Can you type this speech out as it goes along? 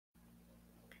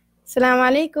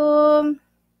Assalamualaikum.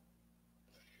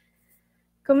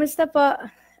 Kumusta po?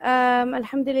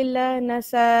 Alhamdulillah,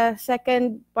 nasa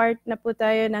second part na po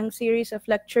tayo ng series of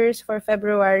lectures for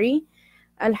February.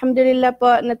 Alhamdulillah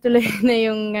po, natuloy na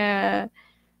yung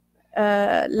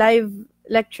live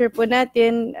lecture po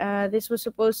natin. This was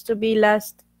supposed to be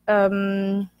last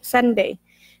Sunday.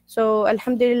 So,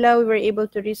 alhamdulillah, we were able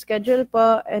to reschedule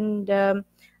po, and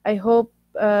I hope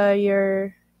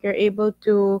you're able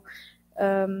to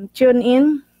tune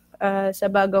in sa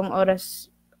bagong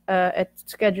oras at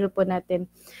schedule po natin.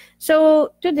 So,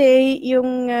 today,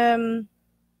 yung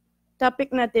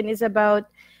topic natin is about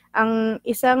ang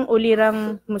isang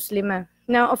ulirang muslimah.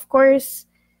 Now, of course,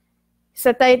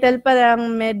 sa title pa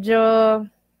lang medyo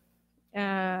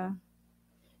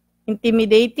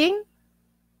intimidating,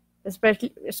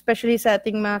 especially sa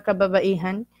ating mga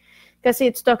kababaihan, kasi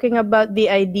it's talking about the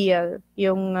ideal,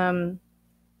 yung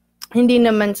hindi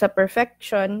naman sa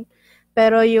perfection,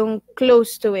 pero yung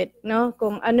close to it, no?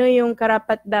 Kung ano yung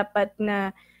karapat-dapat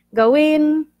na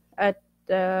gawin at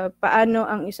paano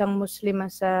ang isang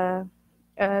muslima sa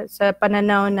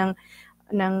pananaw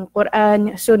ng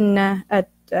Quran, Sunnah at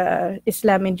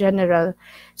Islam in general.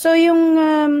 So yung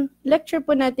lecture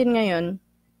po natin ngayon,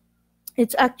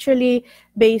 it's actually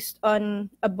based on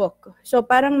a book. So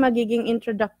parang magiging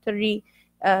introductory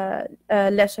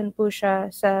lesson po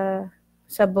siya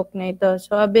sa book na ito.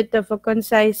 So a bit of a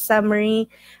concise summary,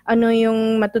 ano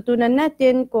yung matutunan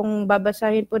natin kung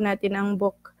babasahin po natin ang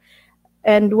book,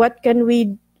 and what can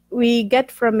we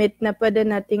get from it na pwede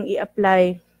nating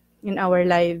i-apply in our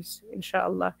lives,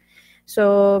 inshallah.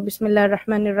 So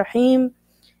bismillahirrahmanirrahim.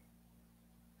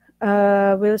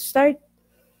 We'll start,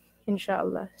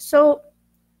 inshallah. So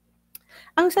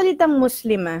ang salitang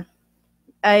muslima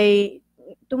ay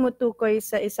tumutukoy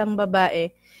sa isang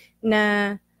babae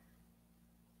na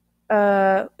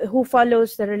who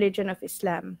follows the religion of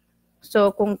Islam.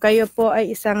 So, kung kayo po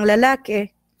ay isang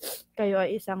lalaki, kayo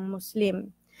ay isang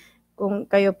Muslim. Kung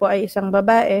kayo po ay isang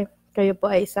babae, kayo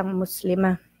po ay isang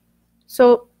Muslima.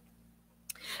 So,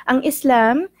 ang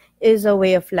Islam is a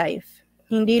way of life.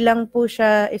 Hindi lang po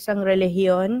siya isang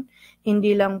relihiyon,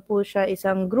 hindi lang po siya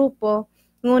isang grupo,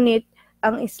 ngunit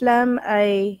ang Islam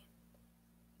ay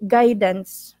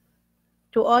guidance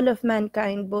to all of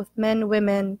mankind, both men,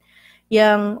 women,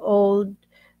 young, old,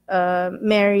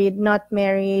 married, not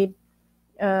married,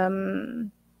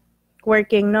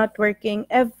 working, not working,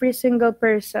 every single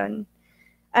person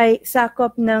ay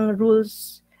sakop ng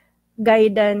rules,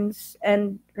 guidance,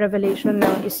 and revelation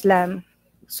ng Islam.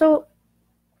 So,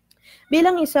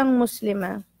 bilang isang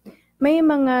Muslima, may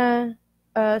mga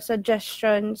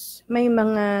suggestions, may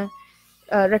mga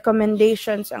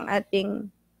recommendations ang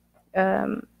ating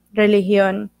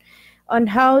relihiyon on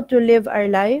how to live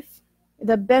our life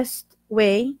the best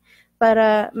way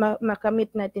para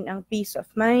makamit natin ang peace of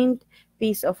mind,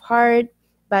 peace of heart,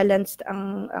 balanced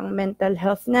ang mental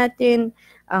health natin,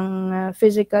 ang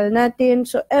physical natin.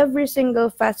 So every single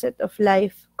facet of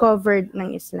life covered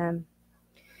ng Islam.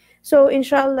 So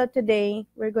inshallah today,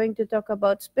 we're going to talk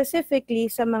about specifically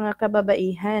sa mga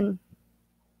kababaihan.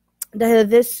 Dahil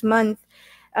this month,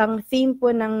 ang theme po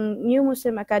ng New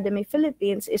Muslim Academy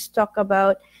Philippines is talk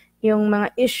about yung mga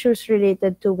issues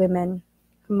related to women,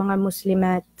 mga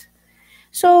Muslimat.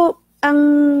 So,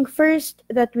 ang first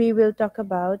that we will talk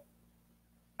about,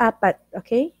 apat,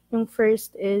 okay? Yung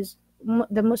first is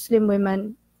the Muslim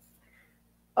woman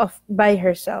by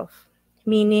herself,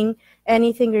 meaning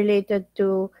anything related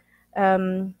to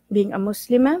being a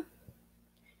Muslimah,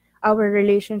 our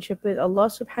relationship with Allah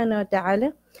subhanahu wa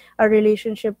ta'ala, our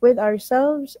relationship with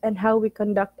ourselves, and how we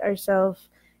conduct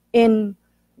ourselves in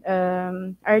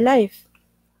our life.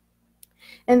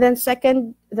 And then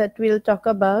second that we'll talk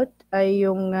about ay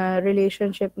yung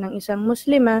relationship ng isang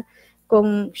Muslima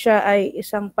kung siya ay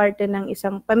isang parte ng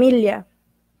isang pamilya.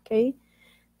 Okay?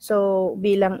 So,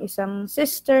 bilang isang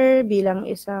sister, bilang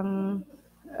isang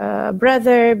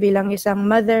brother, bilang isang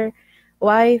mother,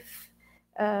 wife,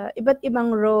 iba't ibang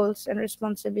roles and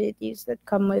responsibilities that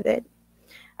come with it.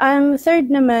 Ang third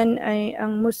naman ay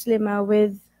ang Muslima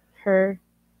with her,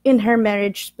 in her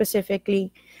marriage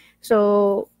specifically.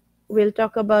 So, we'll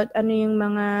talk about ano yung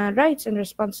mga rights and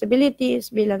responsibilities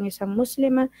bilang isang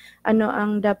Muslima, ano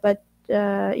ang dapat,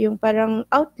 yung parang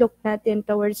outlook natin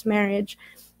towards marriage,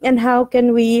 and how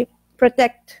can we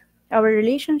protect our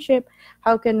relationship,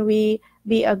 how can we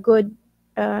be a good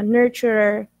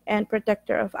nurturer and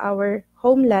protector of our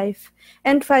home life,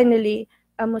 and finally,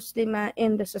 a Muslima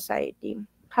in the society,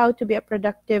 how to be a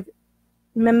productive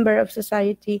member of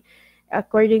society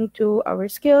according to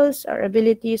our skills, our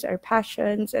abilities, our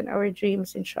passions, and our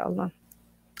dreams, inshallah.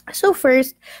 So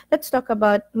first, let's talk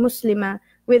about muslimah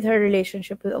with her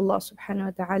relationship with Allah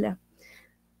subhanahu wa ta'ala.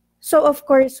 So of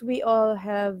course, we all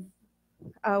have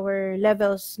our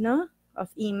levels, no, of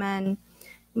iman.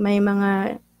 May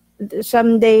mga,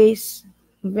 some days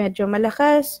medyo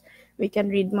malakas, we can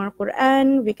read more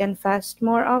Quran, we can fast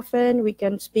more often, we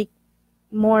can speak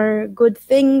more good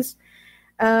things.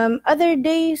 Other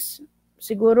days,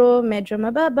 siguro medyo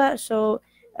mababa, so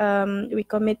we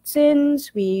commit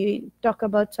sins, we talk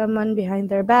about someone behind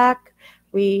their back,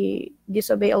 we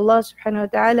disobey Allah subhanahu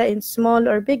wa ta'ala in small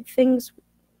or big things.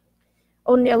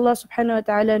 Only Allah subhanahu wa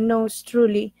ta'ala knows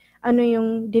truly ano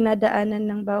yung dinadaanan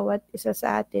ng bawat isa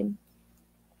sa atin.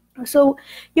 So,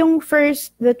 yung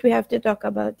first that we have to talk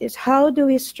about is how do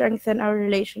we strengthen our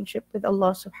relationship with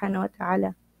Allah subhanahu wa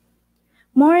ta'ala?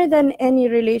 More than any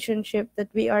relationship that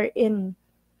we are in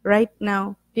right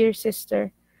now, dear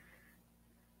sister,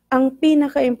 ang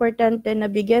pinaka-importante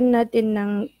na bigyan natin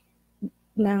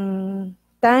ng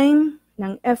time,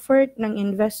 ng effort, ng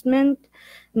investment,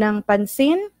 ng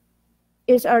pansin,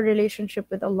 is our relationship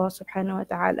with Allah subhanahu wa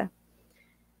ta'ala.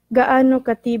 Gaano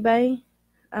katibay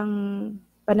ang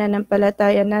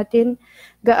pananampalataya natin,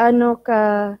 gaano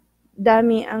ka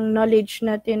dami ang knowledge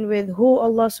natin with who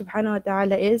Allah subhanahu wa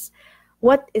ta'ala is,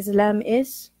 what Islam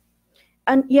is,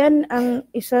 and yan ang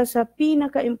isa sa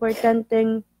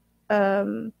pinaka-importanteng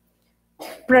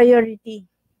priority,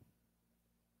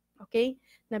 okay,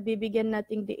 na bibigyan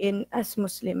natin diin as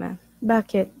Muslimah.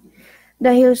 Bakit?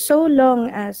 Dahil so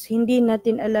long as hindi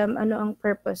natin alam ano ang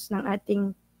purpose ng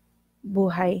ating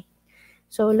buhay,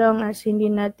 so long as hindi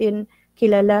natin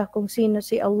kilala kung sino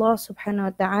si Allah subhanahu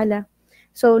wa ta'ala,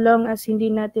 so long as hindi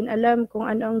natin alam kung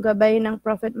ano ang gabay ng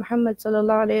Prophet Muhammad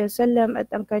sallallahu alaihi wasallam at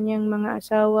ang kanyang mga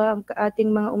asawa, ang ating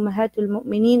mga ummahatul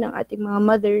mu'minin, ang ating mga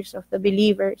mothers of the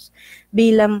believers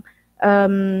bilang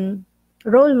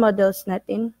role models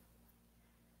natin,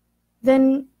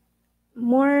 then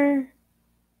more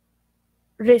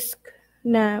risk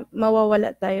na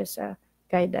mawawala tayo sa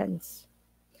guidance.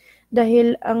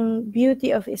 Dahil ang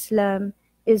beauty of Islam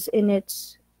is in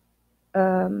its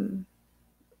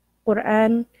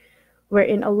Quran,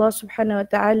 wherein Allah subhanahu wa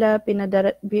ta'ala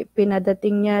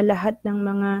pinadating niya lahat ng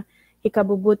mga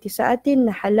ikabubuti sa atin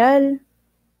na halal,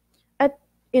 at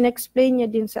inexplain niya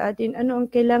din sa atin ano ang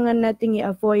kailangan nating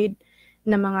i-avoid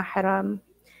na mga haram.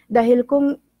 Dahil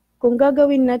kung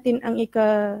gagawin natin ang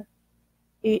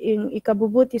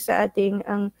ikabubuti sa ating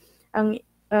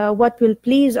what will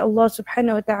please Allah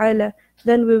subhanahu wa ta'ala,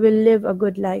 then we will live a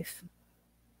good life,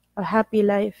 a happy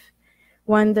life,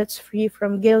 one that's free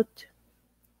from guilt,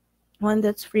 one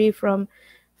that's free from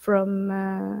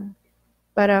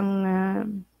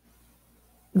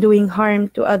doing harm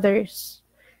to others.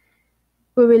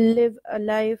 We will live a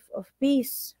life of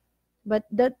peace, but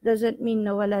that doesn't mean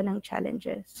nawala ng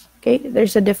challenges. Okay,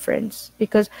 there's a difference,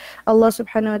 because Allah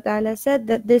subhanahu wa ta'ala said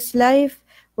that this life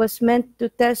was meant to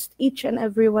test each and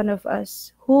every one of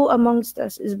us. Who amongst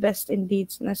us is best in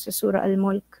deeds? Nasa Surah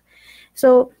Al-Mulk.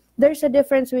 So, there's a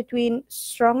difference between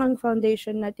strong ang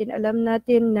foundation natin. Alam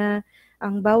natin na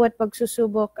ang bawat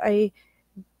pagsusubok ay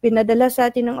pinadala sa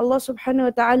atin ng Allah subhanahu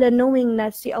wa ta'ala, knowing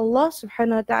na si Allah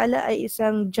subhanahu wa ta'ala ay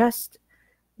isang just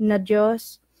na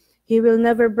Diyos. He will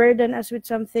never burden us with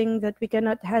something that we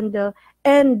cannot handle.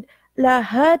 And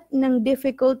lahat ng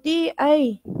difficulty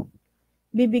ay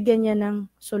bibigyan niya ng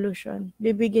solution.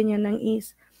 Bibigyan niya ng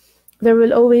ease. There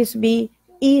will always be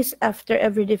ease after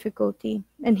every difficulty.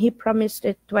 And He promised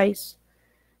it twice.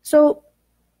 So,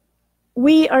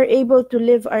 we are able to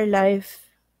live our life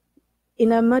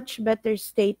in a much better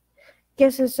state.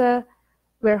 Kesa sa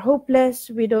we're hopeless,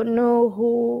 we don't know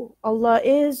who Allah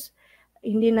is,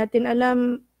 hindi natin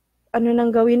alam ano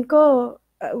nang gawin ko,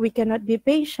 we cannot be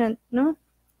patient, no?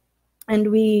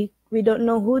 And we don't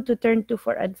know who to turn to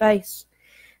for advice.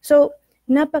 So,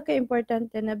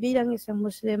 napaka-importante na bilang isang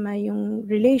Muslima, yung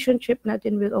relationship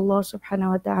natin with Allah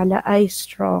subhanahu wa ta'ala ay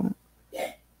strong.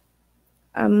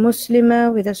 A Muslima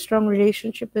with a strong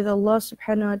relationship with Allah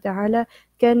subhanahu wa ta'ala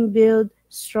can build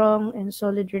strong and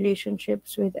solid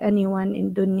relationships with anyone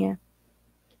in dunya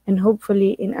and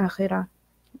hopefully in akhirah.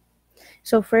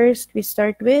 So first, we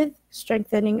start with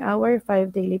strengthening our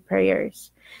 5 daily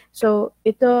prayers. So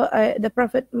ito, the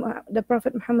Prophet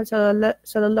Muhammad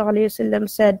sallallahu alaihi wasallam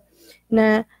said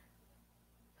na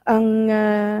ang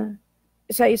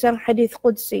sa isang hadith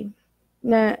qudsi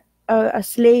na a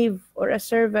slave or a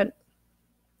servant,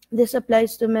 this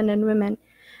applies to men and women,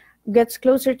 gets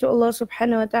closer to Allah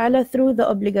subhanahu wa ta'ala through the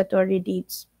obligatory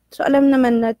deeds. So alam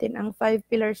naman natin ang 5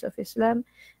 pillars of Islam.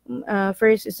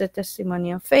 First is the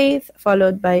testimony of faith,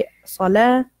 followed by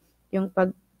salah, yung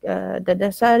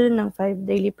pagdadasal ng 5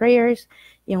 daily prayers,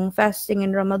 yung fasting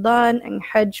in Ramadan, ang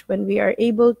Hajj when we are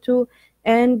able to,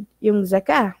 and yung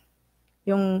zakah,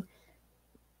 yung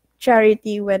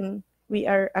charity when we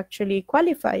are actually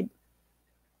qualified.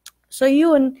 So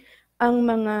yun ang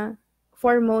mga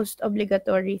foremost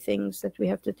obligatory things that we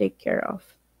have to take care of.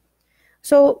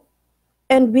 So,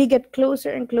 and we get closer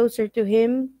and closer to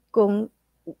Him kung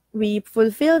we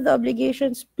fulfill the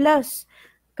obligations plus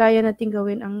kaya natin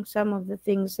gawin ang some of the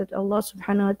things that Allah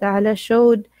subhanahu wa ta'ala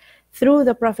showed through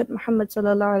the Prophet Muhammad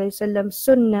sallallahu alaihi wasallam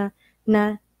sunnah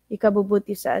na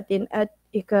ikabubuti sa atin at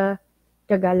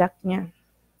ikagalak niya.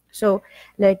 So,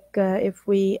 like if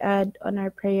we add on our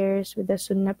prayers with the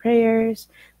sunnah prayers,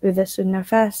 with the sunnah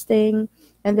fasting,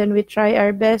 and then we try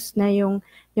our best na yung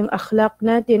akhlaq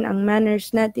natin, ang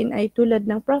manners natin ay tulad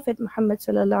ng Prophet Muhammad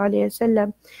sallallahu alaihi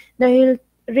wasallam. Dahil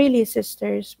really,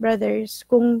 sisters, brothers,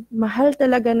 kung mahal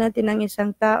talaga natin ang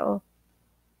isang tao,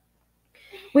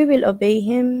 we will obey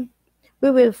him, we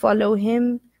will follow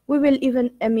him, we will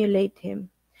even emulate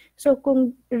him. So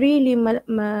kung really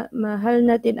mahal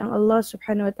natin ang Allah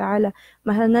subhanahu wa ta'ala,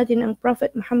 mahal natin ang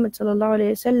Prophet Muhammad sallallahu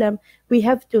alaihi wasallam, we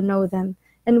have to know them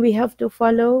and we have to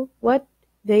follow what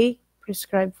they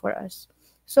prescribe for us.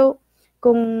 So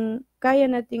kung kaya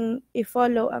nating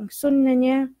i-follow ang sunnah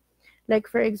niya, like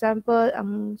for example,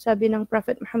 ang sabi ng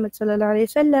Prophet Muhammad sallallahu alaihi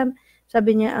wasallam,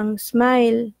 sabi niya ang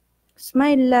smile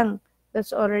lang, that's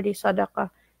already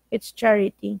sadaqah. It's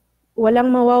charity.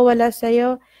 Walang mawawala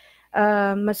sa'yo.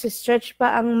 Mas-stretch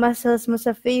pa ang muscles mo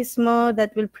sa face mo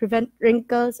that will prevent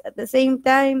wrinkles. At the same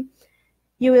time,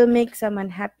 you will make someone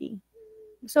happy.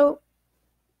 So,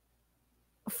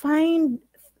 find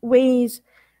ways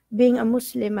being a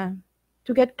muslimah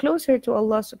to get closer to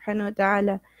Allah subhanahu wa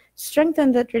ta'ala.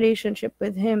 Strengthen that relationship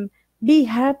with Him. Be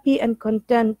happy and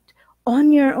content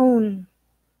on your own.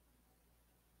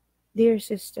 Dear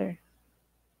sister,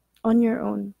 on your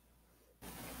own.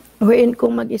 Wherein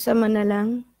kung mag-isa man na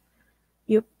lang,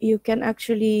 you can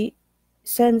actually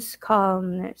sense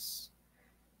calmness.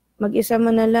 Mag-isa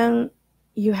man na lang,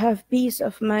 you have peace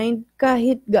of mind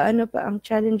kahit gaano pa ang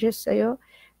challenges sa'yo,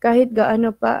 kahit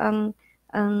gaano pa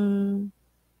ang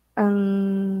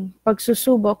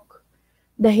pagsusubok,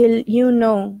 dahil you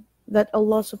know that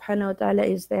Allah subhanahu wa ta'ala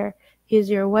is there. He's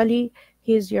your wali,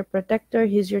 He's your protector,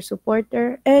 He's your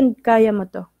supporter, and kaya mo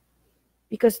to.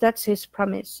 Because that's His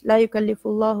promise. La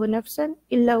yukallifullahu nafsan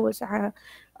illa wasaha.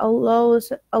 Allah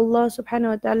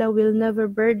subhanahu wa ta'ala will never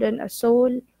burden a soul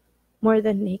more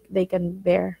than they can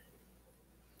bear.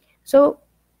 So,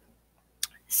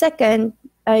 second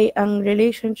ay ang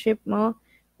relationship mo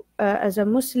as a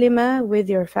Muslimah with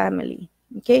your family.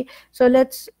 Okay? So,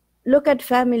 let's look at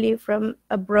family from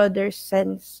a broader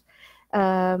sense.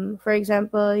 For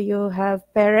example, you have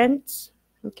parents,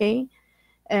 okay?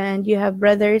 And you have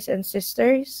brothers and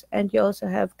sisters, and you also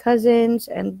have cousins,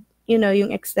 and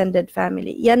yung extended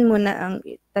family. Yan muna ang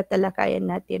tatalakayan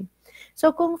natin.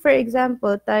 So kung for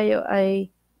example, tayo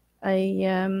ay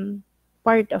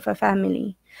part of a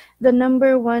family, the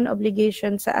number one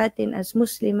obligation sa atin as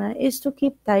Muslimah is to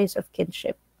keep ties of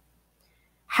kinship.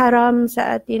 Haram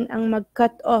sa atin ang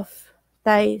mag-cut off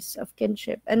ties of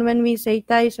kinship. And when we say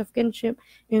ties of kinship,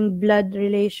 yung blood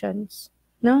relations,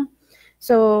 no?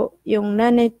 So, yung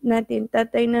nanay natin,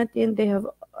 tatay natin, they have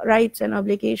rights and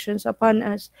obligations upon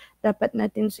us. Dapat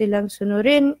natin silang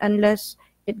sunurin unless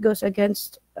it goes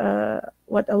against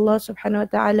what Allah subhanahu wa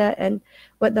ta'ala and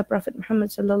what the Prophet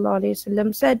Muhammad sallallahu alaihi wasallam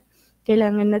said.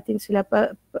 Kailangan natin sila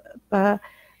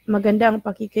maganda ang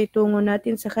pakikitungo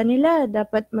natin sa kanila.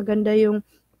 Dapat maganda yung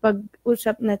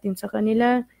pag-usap natin sa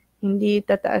kanila. Hindi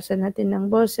tataasan natin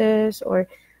ng boses or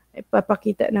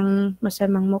papakita ng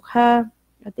masamang mukha.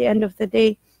 At the end of the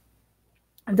day,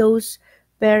 those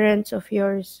parents of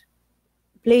yours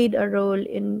played a role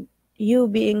in you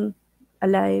being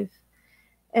alive.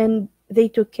 And they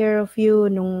took care of you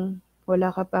nung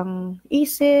wala ka pang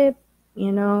isip.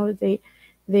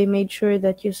 They made sure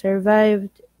that you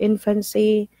survived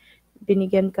infancy.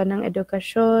 Binigyan ka ng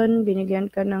edukasyon. Binigyan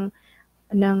ka ng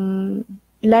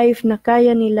life na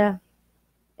kaya nila.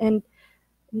 And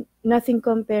nothing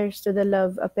compares to the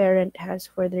love a parent has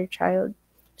for their child.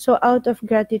 So out of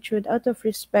gratitude, out of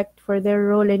respect for their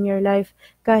role in your life,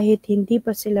 kahit hindi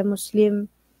pa sila Muslim,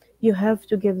 you have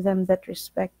to give them that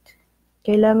respect.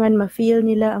 Kailangan ma-feel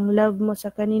nila ang love mo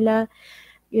sa kanila.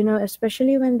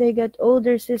 Especially when they get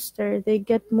older, sister, they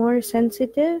get more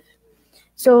sensitive.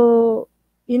 So,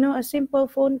 a simple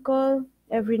phone call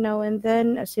every now and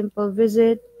then, a simple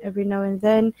visit every now and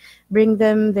then, bring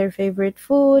them their favorite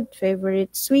food,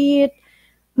 favorite sweet,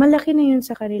 malaki na yun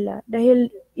sa kanila.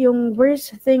 Dahil yung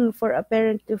worst thing for a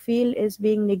parent to feel is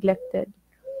being neglected.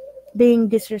 being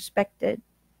disrespected,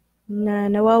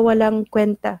 na nawawalang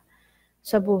kwenta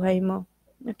sa buhay mo.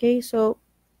 Okay, so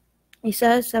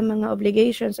isa sa mga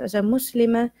obligations as a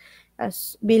Muslimah,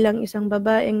 as bilang isang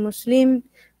babaeng Muslim,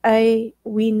 ay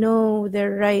we know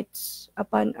their rights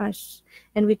upon us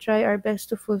and we try our best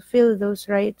to fulfill those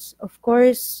rights. Of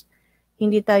course,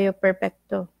 hindi tayo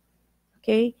perfecto.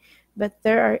 Okay? But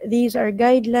these are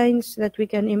guidelines that we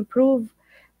can improve,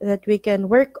 that we can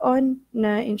work on,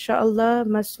 na inshallah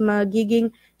mas magiging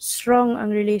strong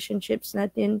ang relationships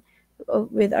natin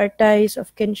with our ties of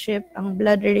kinship, ang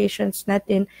blood relations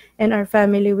natin, and our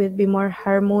family will be more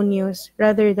harmonious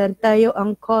rather than tayo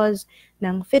ang cause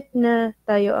ng fitna,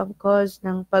 tayo ang cause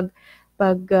ng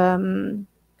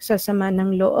sasama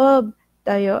ng loob,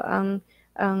 tayo ang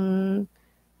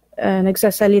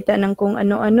nagsasalita ng kung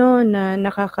ano-ano na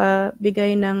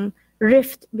nakakabigay ng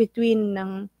rift between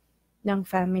ng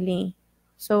family.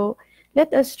 So,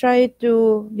 let us try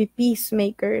to be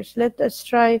peacemakers. Let us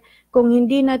try, kung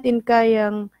hindi natin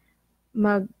kayang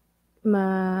mag-play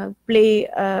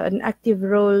an active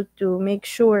role to make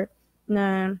sure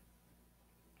na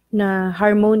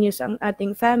harmonious ang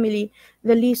ating family,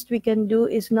 the least we can do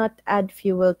is not add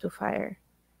fuel to fire.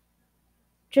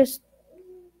 Just,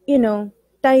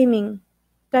 timing.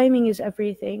 Timing is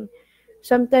everything.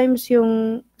 Sometimes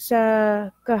yung sa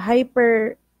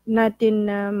ka-hyper natin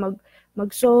na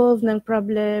mag-solve ng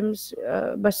problems,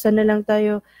 basta na lang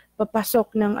tayo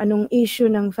papasok ng anong issue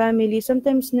ng family,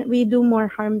 sometimes we do more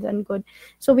harm than good.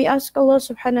 So we ask Allah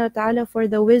subhanahu wa ta'ala for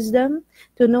the wisdom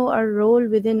to know our role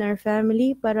within our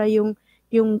family para yung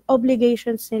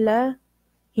obligations nila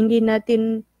hindi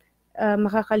natin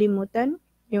makakalimutan,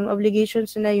 yung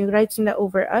obligations nila, yung rights nila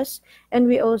over us, and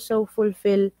we also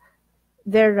fulfill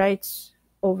their rights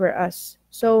over us.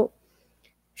 So,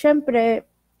 syempre,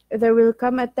 there will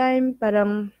come a time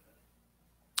parang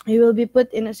you will be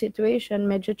put in a situation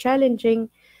medyo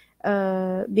challenging,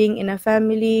 being in a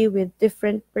family with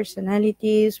different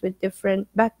personalities, with different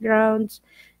backgrounds.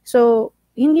 So,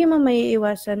 hindi mo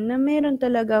maiiwasan na meron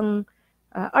talagang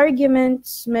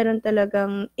arguments, meron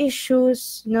talagang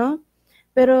issues, no?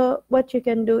 Pero what you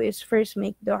can do is first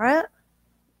make dua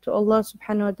to Allah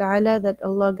subhanahu wa ta'ala that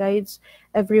Allah guides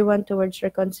everyone towards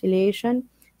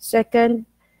reconciliation. Second,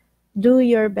 do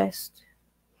your best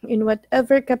in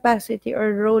whatever capacity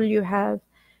or role you have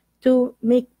to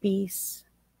make peace.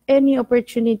 Any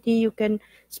opportunity you can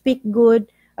speak good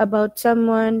about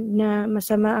someone na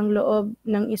masama ang loob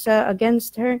ng isa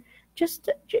against her,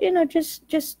 just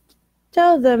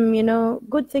tell them,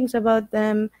 good things about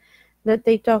them, that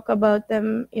they talk about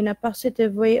them in a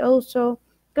positive way also.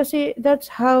 Kasi that's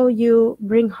how you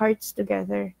bring hearts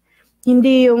together.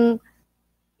 Hindi yung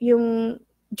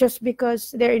just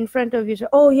because they're in front of you, so,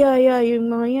 oh yeah,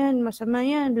 yung mga yan, masama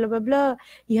yan, blah, blah, blah.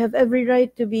 You have every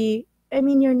right to be,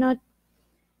 you're not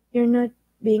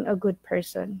being a good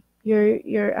person.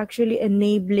 You're actually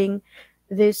enabling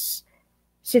this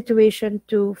situation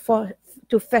to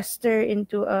fester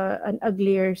into an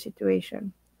uglier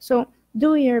situation. So,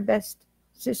 do your best,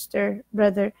 sister,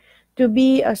 brother, to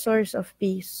be a source of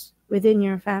peace within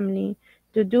your family,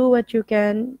 to do what you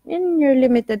can in your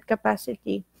limited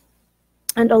capacity.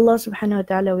 And Allah subhanahu wa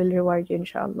ta'ala will reward you,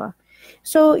 inshallah.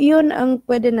 So, yun ang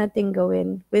pwede nating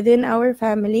gawin. Within our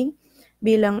family,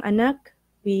 bilang anak,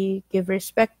 we give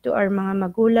respect to our mga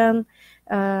magulang,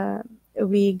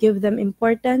 we give them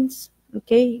importance.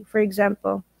 Okay? For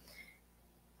example,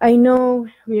 I know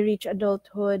we reach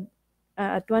adulthood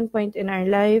at one point in our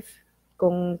life,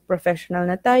 kung professional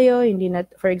na tayo,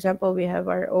 for example, we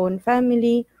have our own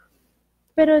family,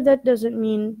 pero that doesn't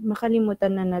mean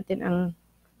makalimutan na natin ang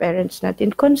parents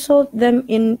natin. Consult them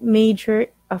in major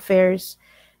affairs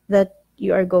that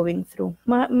you are going through.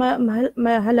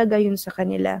 Mahalaga yun sa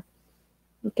kanila.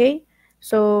 Okay?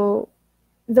 So,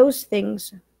 those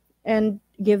things, and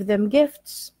give them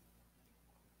gifts.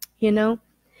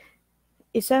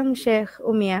 Isang sheikh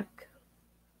umiyak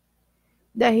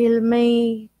dahil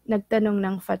may nagtanong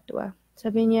ng fatwa.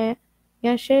 Sabi niya,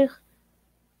 "Ya sheikh,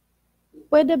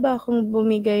 pwede ba akong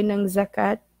bumigay ng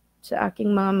zakat sa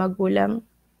aking mga magulang?"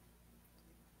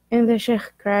 And the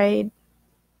sheikh cried.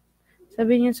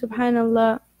 Sabi niya,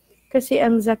 subhanallah, kasi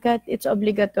ang zakat, it's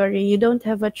obligatory. You don't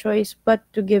have a choice but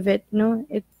to give it, no?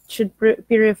 It should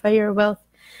purify your wealth.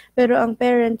 Pero ang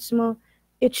parents mo,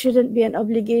 it shouldn't be an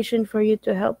obligation for you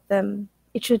to help them.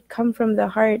 It should come from the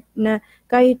heart na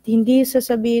kahit hindi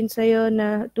sasabihin sa'yo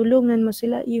na tulungan mo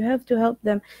sila, you have to help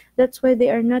them. That's why they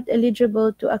are not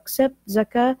eligible to accept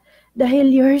zakah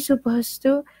dahil you're supposed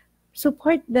to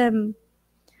support them.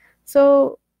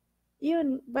 So,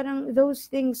 yun, parang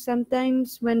those things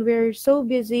sometimes when we're so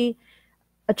busy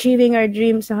achieving our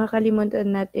dreams,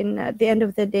 nakakalimutan natin na at the end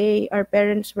of the day, our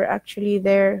parents were actually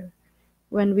there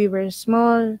when we were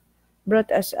small,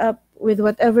 brought us up with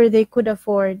whatever they could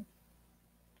afford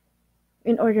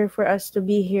in order for us to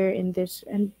be here in this.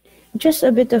 And just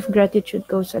a bit of gratitude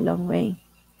goes a long way.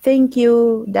 Thank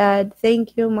you, Dad.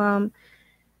 Thank you, Mom.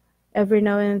 Every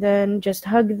now and then, just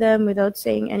hug them without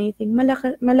saying anything.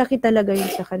 Malaki talaga yun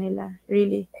sa kanila,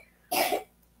 really.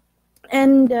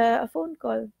 And a phone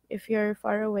call if you're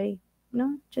far away.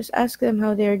 No, just ask them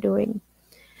how they're doing.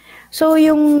 So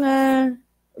yung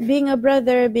being a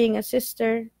brother, being a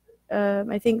sister,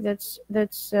 I think that's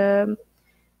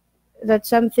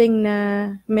something na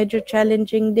medyo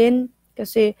challenging din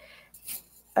kasi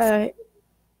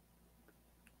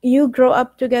you grow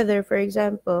up together, for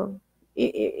example.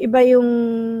 Iba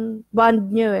yung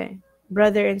bond nyo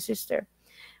brother and sister.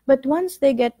 But once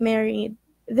they get married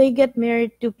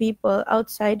to people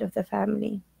outside of the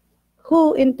family,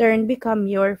 who in turn become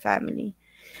your family.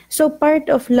 So part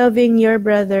of loving your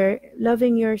brother,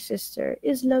 loving your sister,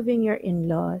 is loving your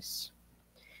in-laws.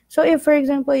 So if, for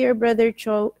example, your brother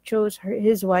chose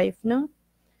his wife, no?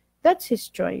 That's his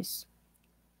choice.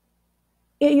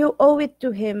 You owe it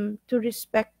to him to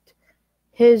respect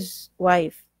his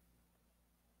wife.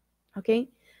 Okay?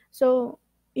 So,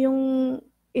 yung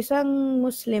isang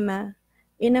muslimah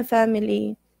in a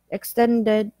family,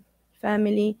 extended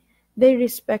family, they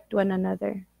respect one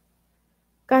another.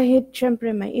 Kahit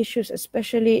syempre may issues,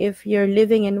 especially if you're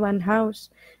living in one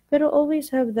house, pero always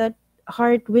have that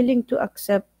heart willing to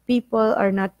accept people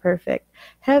are not perfect.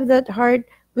 Have that heart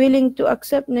willing to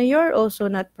accept na you're also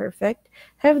not perfect.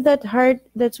 Have that heart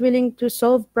that's willing to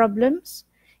solve problems.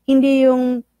 Hindi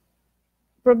yung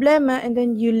problema and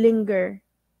then you linger.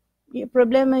 Yung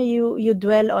problema, you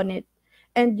dwell on it.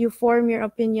 And you form your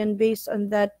opinion based on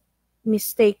that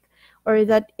mistake or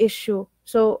that issue.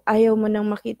 So, ayaw mo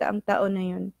nang makita ang tao na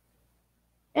yun.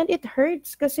 And it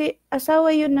hurts kasi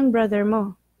asawa yun ng brother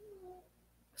mo.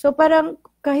 So, parang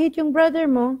kahit yung brother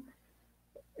mo,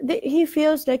 he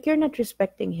feels like you're not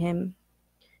respecting him.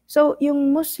 So,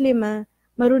 yung Muslimah,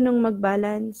 marunong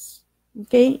mag-balance.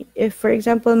 Okay? If, for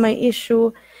example, may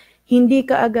issue, hindi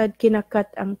ka agad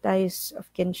kinakat ang ties of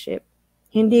kinship.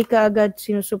 Hindi ka agad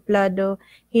sinusuplado.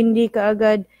 Hindi ka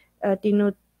agad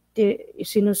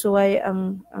sinusuway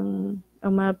ang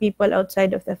mga people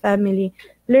outside of the family.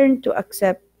 Learn to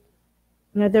accept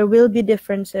na there will be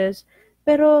differences,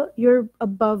 pero you're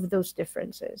above those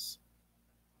differences.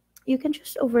 You can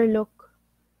just overlook.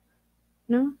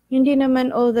 No? Hindi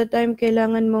naman all the time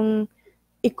kailangan mong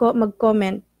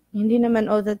mag-comment. Hindi naman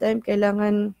all the time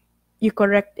kailangan you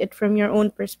correct it from your own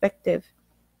perspective.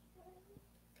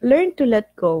 Learn to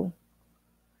let go.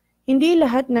 Hindi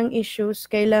lahat ng issues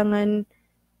kailangan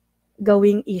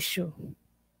gawing issue.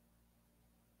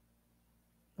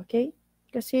 Okay?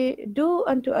 Kasi do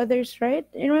unto others right.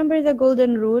 Remember the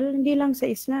golden rule? Hindi lang sa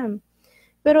Islam.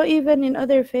 Pero even in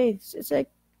other faiths, it's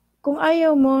like, kung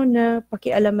ayaw mo na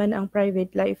pakialaman ang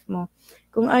private life mo,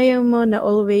 kung ayaw mo na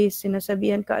always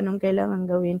sinasabihan ka anong kailangan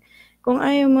gawin, kung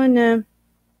ayaw mo na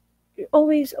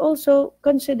always also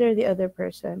consider the other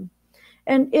person.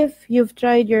 And if you've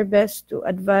tried your best to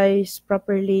advise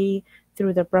properly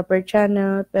through the proper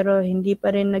channel, pero hindi pa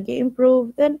rin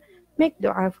nag-improve, then make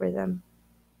dua for them.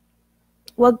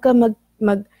 Wag ka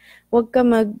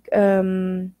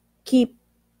keep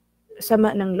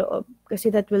sama ng loob kasi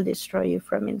that will destroy you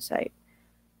from inside.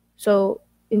 So,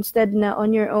 instead na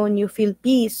on your own you feel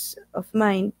peace of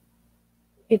mind,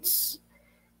 it's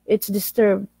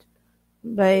disturbed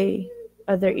by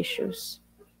other issues.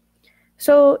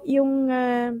 So, yung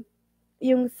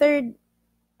third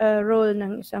role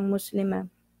ng isang Muslimah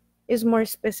is more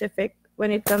specific when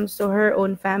it comes to her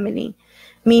own family.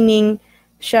 Meaning,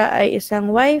 siya ay isang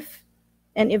wife,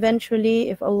 and eventually,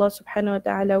 if Allah subhanahu wa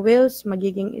ta'ala wills,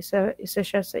 magiging isa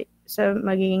siya sa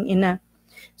magiging ina.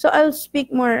 So, I'll speak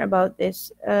more about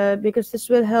this because this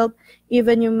will help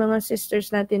even yung mga sisters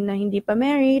natin na hindi pa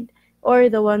married or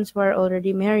the ones who are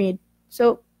already married.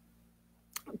 So,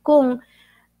 kung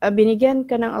binigyan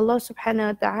ka ng Allah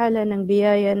subhanahu wa ta'ala ng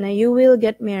biyaya na you will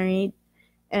get married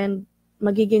and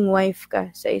magiging wife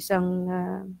ka sa isang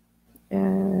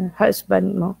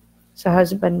husband mo.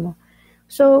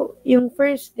 So, yung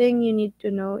first thing you need to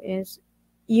know is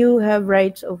you have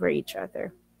rights over each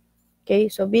other. Okay?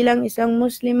 So, bilang isang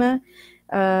Muslimah,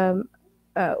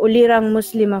 ulirang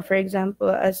Muslimah, for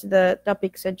example, as the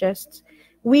topic suggests,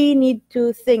 we need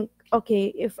to think,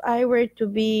 okay, if I were to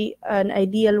be an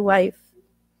ideal wife,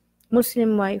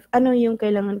 Muslim wife, ano yung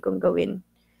kailangan kong gawin?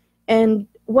 And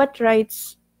what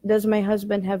rights does my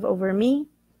husband have over me?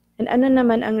 And ano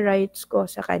naman ang rights ko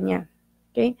sa kanya?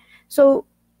 Okay? So,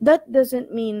 that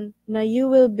doesn't mean na you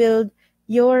will build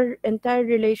your entire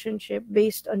relationship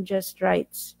based on just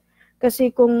rights.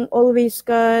 Kasi kung always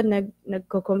ka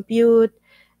nagko-compute,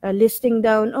 listing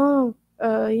down,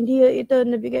 hindi ito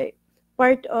nabigay.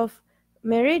 Part of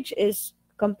marriage is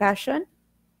compassion,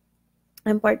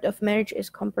 and part of marriage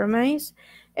is compromise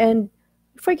and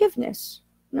forgiveness.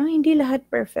 No, hindi lahat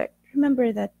perfect. Remember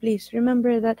that, please.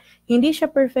 Remember that hindi siya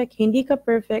perfect, hindi ka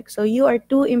perfect. So you are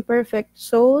two imperfect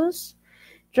souls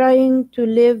trying to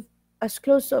live as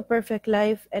close to a perfect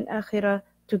life and akhirah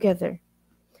together.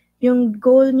 Yung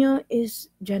goal nyo is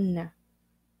Jannah.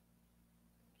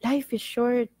 Life is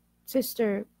short,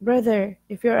 sister, brother.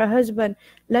 If you're a husband,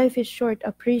 life is short.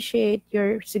 Appreciate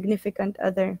your significant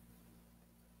other.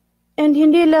 And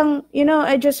hindi lang,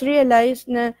 I just realized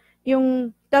na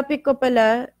yung topic ko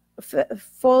pala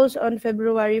falls on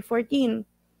February 14.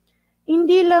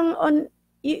 Hindi lang on,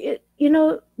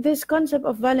 this concept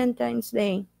of Valentine's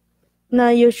Day, na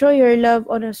you show your love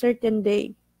on a certain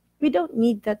day. We don't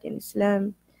need that in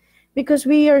Islam. Because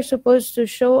we are supposed to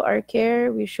show our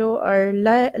care, we show our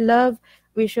love,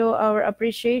 we show our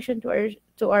appreciation to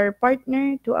our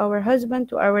partner, to our husband,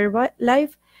 to our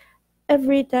life,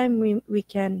 every time we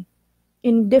can.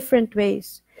 In different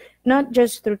ways. Not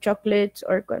just through chocolates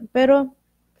or pero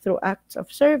through acts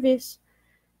of service.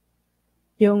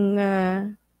 Yung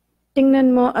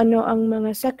tingnan mo ano ang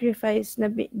mga sacrifice na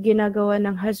ginagawa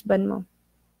ng husband mo.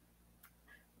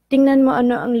 Tingnan mo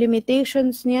ano ang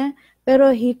limitations niya,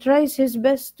 pero he tries his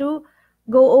best to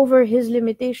go over his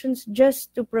limitations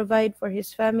just to provide for his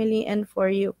family and for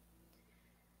you.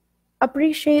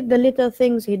 Appreciate the little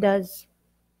things he does.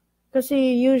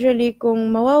 Kasi usually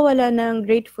kung mawawala na ang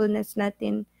gratefulness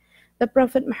natin, the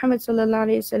Prophet Muhammad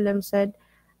ﷺ said,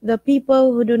 the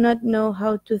people who do not know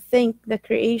how to thank the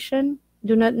creation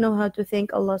do not know how to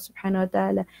thank Allah subhanahu wa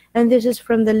ta'ala. And this is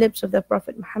from the lips of the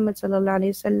Prophet Muhammad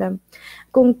ﷺ.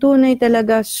 Kung tunay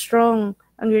talaga strong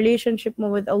ang relationship mo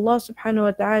with Allah subhanahu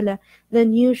wa ta'ala,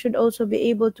 then you should also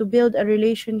be able to build a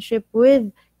relationship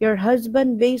with your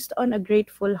husband based on a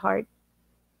grateful heart.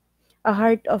 A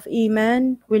heart of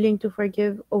iman, willing to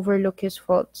forgive, overlook his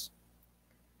faults.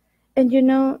 And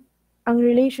ang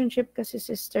relationship kasi,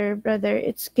 sister, brother,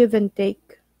 it's give and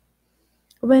take.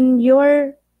 When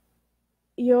your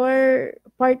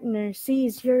partner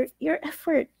sees your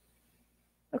effort,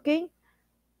 okay?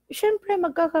 Syempre,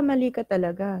 magkakamali ka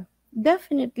talaga.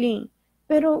 Definitely.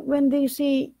 Pero when they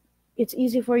see it's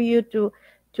easy for you to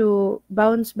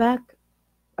bounce back,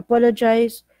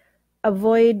 apologize,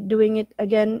 avoid doing it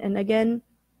again and again,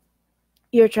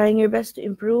 you're trying your best to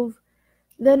improve,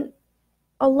 then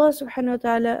Allah subhanahu wa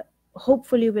ta'ala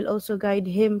hopefully will also guide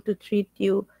him to treat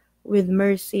you with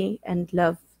mercy and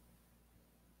love.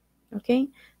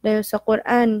 Okay? Dahil sa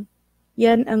Quran,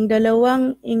 yan ang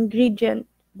dalawang ingredient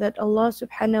that Allah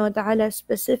subhanahu wa ta'ala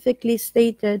specifically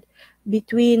stated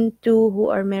between two who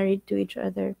are married to each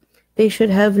other. They should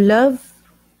have love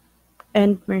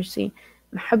and mercy.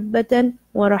 Mahabbatan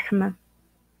wa rahma.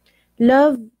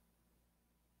 Love,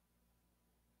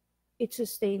 it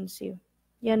sustains you.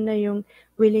 Yan na yung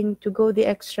willing to go the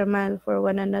extra mile for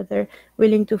one another,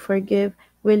 willing to forgive,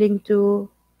 willing to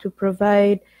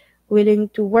provide, willing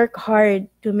to work hard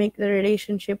to make the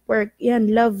relationship work.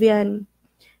 Yan, love yan.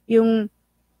 Yung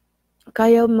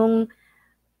kaya mong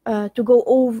to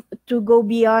go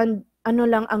beyond ano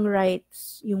lang ang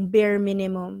rights, yung bare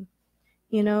minimum.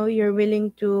 You're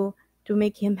willing to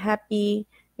make him happy.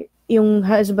 Yung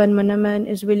husband mo naman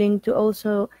is willing to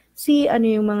also see ano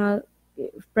yung mga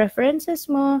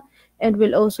preferences mo and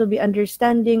will also be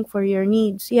understanding for your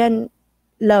needs. Yan,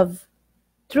 love.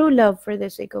 True love for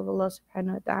the sake of Allah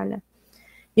subhanahu wa ta'ala.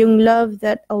 Yung love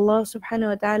that Allah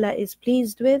subhanahu wa ta'ala is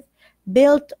pleased with,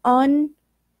 built on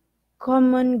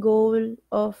common goal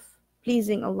of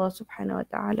pleasing Allah subhanahu wa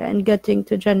ta'ala and getting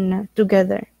to Jannah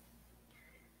together.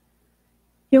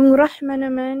 Yung rahma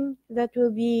naman, that will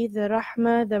be the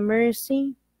rahma, the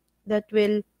mercy that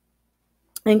will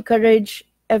encourage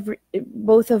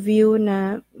both of you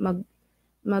na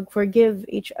mag-forgive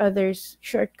each other's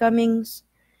shortcomings.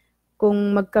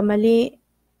 Kung magkamali,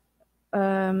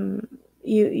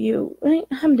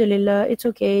 alhamdulillah, it's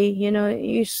okay.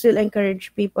 You still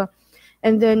encourage people.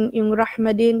 And then yung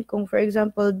rahma din, kung for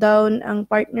example, down ang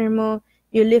partner mo,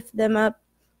 you lift them up,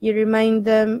 you remind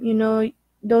them,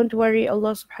 don't worry,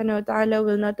 Allah subhanahu wa ta'ala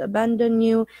will not abandon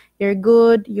you. You're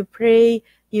good, you pray,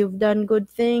 you've done good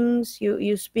things,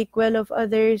 you speak well of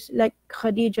others, like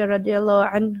Khadija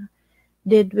radiallahu anha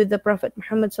did with the Prophet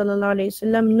Muhammad sallallahu alaihi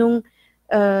wasallam nung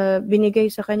binigay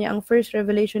sa kanya ang first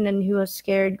revelation and he was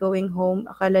scared going home.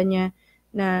 Akala niya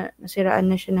na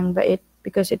nasiraan na siya ng bait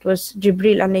because it was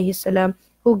Jibril alayhi salam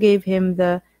who gave him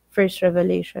the first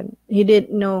revelation. He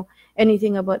didn't know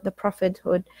anything about the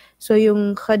prophethood. So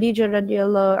yung Khadija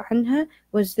radiallahu anha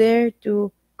was there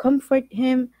to comfort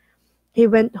him. He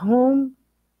went home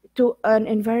to an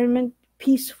environment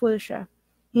peaceful siya.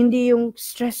 Hindi yung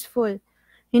stressful.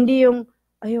 Hindi yung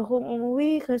ayokong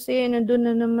umuwi kasi nandun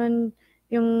na naman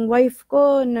yung wife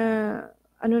ko na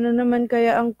ano na naman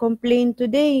kaya ang complaint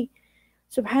today.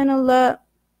 Subhanallah,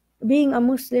 being a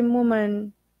Muslim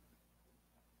woman,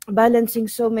 balancing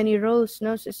so many roles,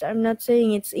 no, sister, I'm not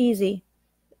saying it's easy.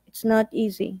 It's not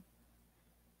easy.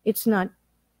 It's not.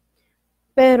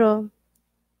 Pero,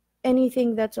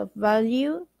 anything that's of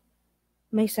value,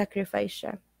 may sacrifice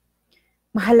siya.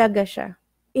 Mahalaga siya.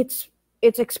 It's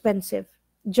expensive.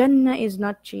 Jannah is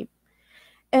not cheap.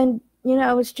 And,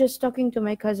 I was just talking to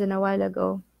my cousin a while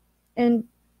ago. And,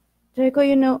 sabi ko,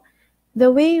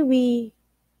 the way we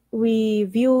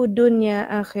view dunya,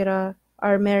 akhirah,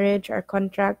 our marriage, our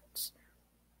contracts,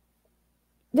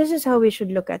 this is how we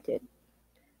should look at it.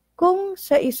 Kung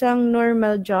sa isang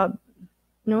normal job,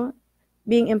 no,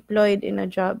 being employed in a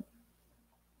job,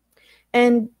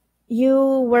 and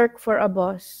you work for a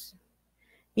boss,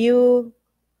 you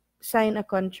sign a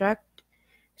contract,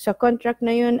 sa contract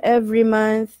na yun, every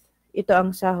month, ito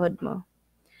ang sahod mo.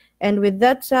 And with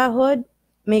that sahod,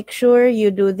 make sure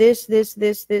you do this,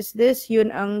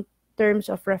 yun ang terms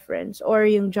of reference or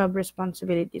yung job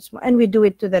responsibilities mo. And we do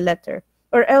it to the letter.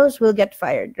 Or else we'll get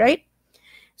fired, right?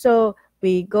 So,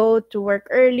 we go to work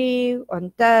early,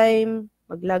 on time,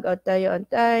 mag-log out tayo on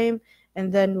time,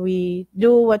 and then we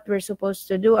do what we're supposed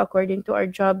to do according to our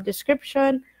job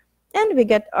description, and we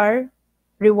get our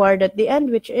reward at the end,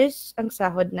 which is ang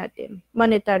sahod natin,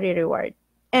 monetary reward,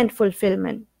 and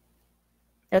fulfillment.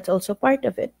 That's also part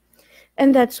of it.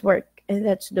 And that's work, and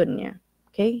that's dunya.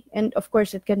 Okay? And of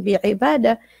course, it can be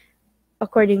ibadah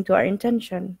according to our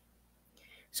intention.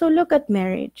 So look at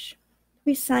marriage.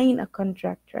 We sign a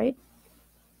contract, right?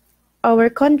 Our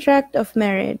contract of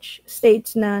marriage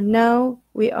states na now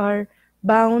we are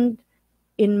bound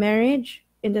in marriage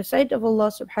in the sight of Allah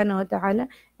subhanahu wa ta'ala,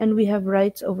 and we have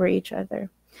rights over each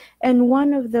other. And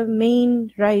one of the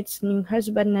main rights ng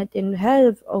husband natin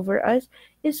have over us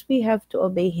is we have to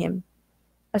obey him.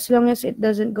 As long as it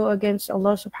doesn't go against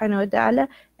Allah subhanahu wa ta'ala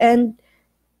and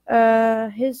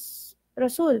his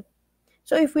Rasul.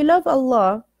 So if we love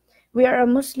Allah, we are a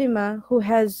Muslimah who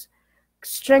has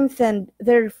strengthened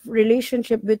their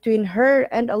relationship between her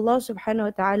and Allah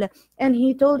subhanahu wa ta'ala. And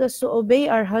He told us to obey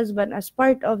our husband as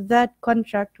part of that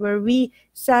contract where we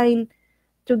sign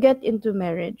to get into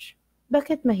marriage.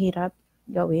 Bakit mahirap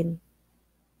gawin?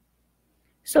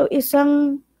 So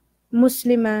isang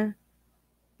Muslimah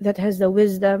that has the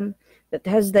wisdom, that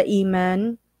has the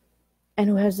iman, and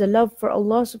who has the love for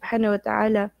Allah subhanahu wa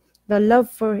ta'ala, the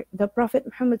love for the Prophet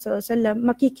Muhammad sallallahu alaihi wasallam,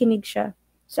 makikinig siya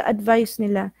sa advice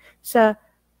nila, sa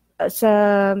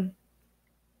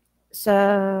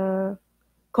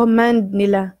command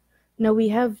nila na we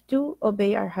have to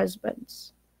obey our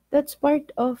husbands. That's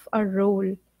part of our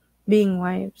role being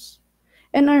wives.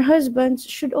 And our husbands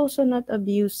should also not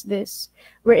abuse this,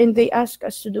 wherein they ask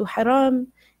us to do haram,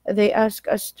 they ask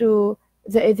us to,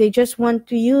 they just want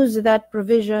to use that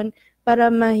provision para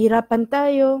mahirapan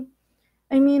tayo.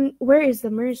 I mean, where is the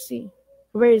mercy?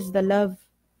 Where is the love?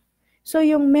 So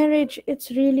yung marriage, it's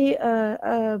really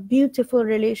a beautiful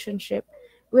relationship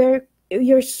where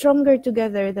you're stronger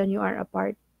together than you are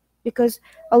apart. Because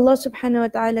Allah subhanahu wa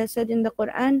ta'ala said in the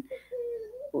Quran,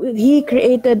 He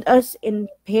created us in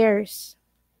pairs.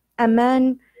 A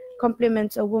man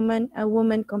complements a woman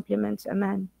complements a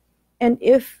man. And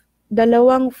if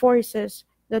dalawang forces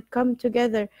that come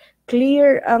together,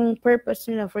 clear ang purpose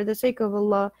nila for the sake of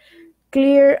Allah,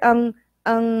 clear ang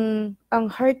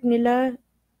heart nila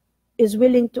is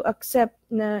willing to accept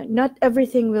na not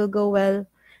everything will go well.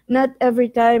 Not every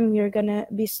time you're gonna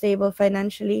be stable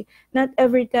financially. Not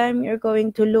every time you're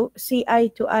going to see eye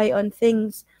to eye on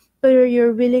things. But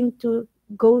you're willing to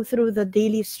go through the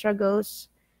daily struggles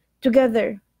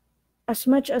together as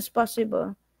much as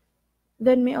possible.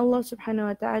 Then may Allah subhanahu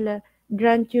wa ta'ala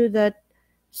grant you that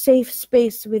safe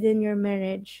space within your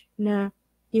marriage na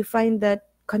you find that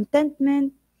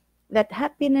contentment, that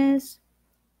happiness,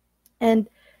 and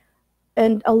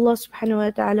Allah subhanahu wa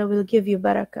ta'ala will give you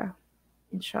barakah,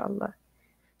 inshallah.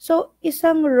 So,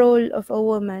 isang role of a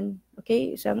woman,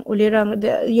 okay, isang ulirang,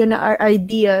 yun na our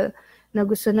ideal na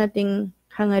gusto nating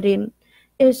hangarin,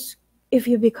 is if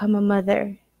you become a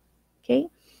mother, okay?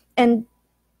 And,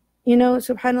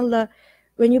 subhanallah,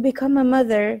 when you become a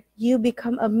mother, you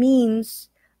become a means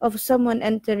of someone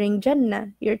entering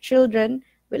Jannah. Your children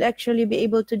will actually be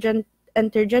able to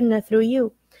enter Jannah through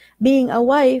you. Being a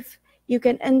wife, you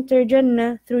can enter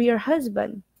Jannah through your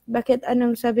husband. Bakit?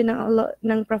 Anong sabi ng Allah,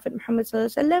 ng Prophet Muhammad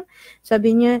sallallahu alaihi wasallam? Sabi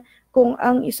niya, kung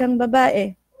ang isang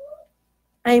babae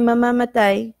ay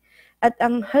mamamatay at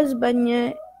ang husband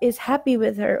niya is happy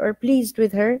with her or pleased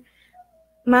with her,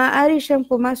 maaari siyang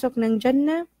pumasok ng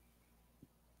Jannah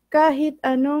kahit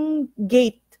anong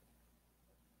gate.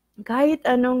 Kahit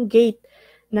anong gate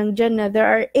ng Jannah. There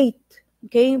are 8.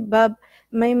 Okay?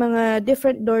 May mga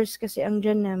different doors kasi ang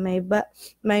Jannah.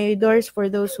 May doors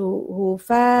for those who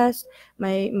fast,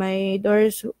 may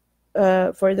doors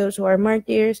for those who are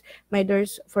martyrs, may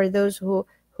doors for those who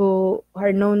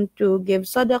are known to give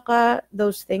sadaqah,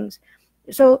 those things.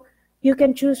 So you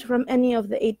can choose from any of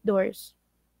the 8 doors.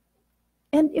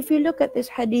 And if you look at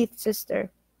this hadith, sister,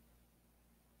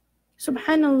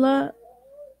 subhanallah,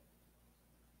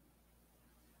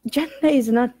 Jannah is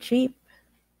not cheap.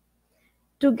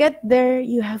 To get there,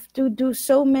 you have to do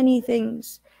so many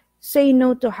things. Say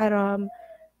no to haram.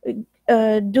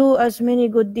 Do as many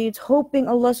good deeds, hoping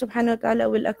Allah subhanahu wa ta'ala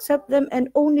will accept them,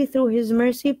 and only through His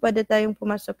mercy pwede tayong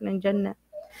pumasok ng Jannah.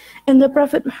 And the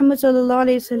Prophet Muhammad sallallahu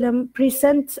alaihi wasallam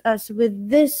presents us with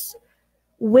this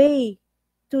way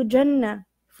to Jannah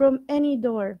from any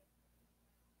door.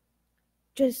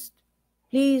 Just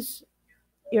please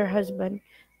your husband.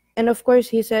 And of course,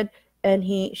 he said, and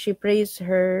she prays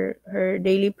her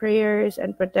daily prayers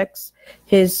and protects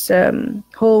his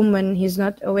home when he's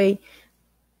not away.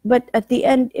 But at the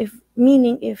end, if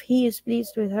he is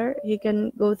pleased with her, he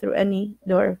can go through any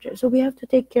door. So we have to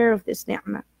take care of this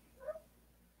ni'mah.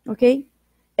 Okay?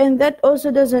 And that also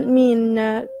doesn't mean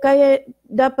na kaya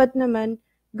dapat naman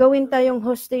gawin tayong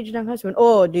hostage ng husband.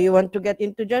 Oh, do you want to get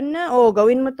into Jannah? Oh,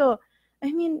 gawin mo to. I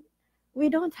mean,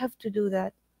 we don't have to do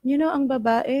that. You know, ang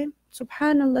babae,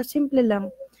 subhanallah, simple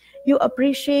lang. You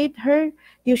appreciate her,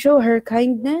 you show her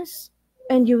kindness,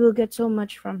 and you will get so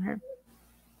much from her.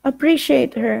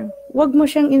 Appreciate her. Wag mo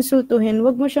siyang insultuhin,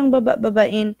 wag mo siyang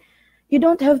babain. You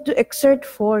don't have to exert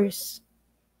force.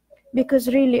 Because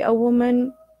really, a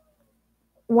woman,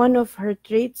 one of her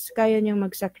traits, kaya niyang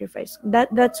mag-sacrifice.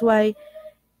 That's why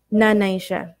nanay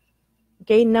siya.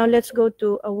 Okay, now let's go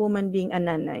to a woman being a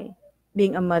nanay,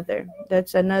 being a mother.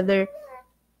 That's another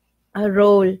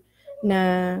role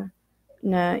na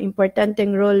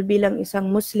importanteng role bilang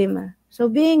isang Muslimah. So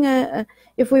being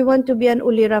if we want to be an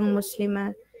ulirang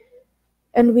Muslimah,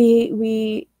 and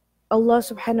we Allah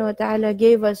subhanahu wa ta'ala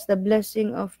gave us the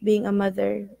blessing of being a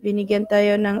mother. Binigyan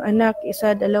tayo ng anak,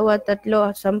 1, 2, 3,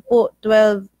 10,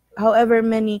 12, however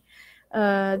many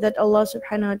that Allah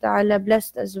subhanahu wa ta'ala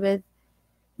blessed us with.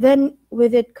 Then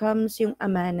with it comes yung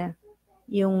amana,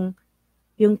 yung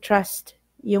trust,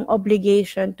 yung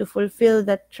obligation to fulfill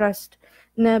that trust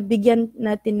na bigyan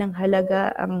natin ng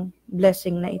halaga ang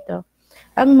blessing na ito.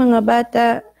 Ang mga bata,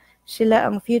 sila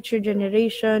ang future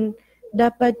generation.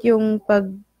 Dapat yung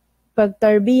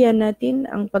pagtarbiya natin,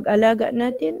 ang pag-alaga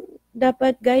natin,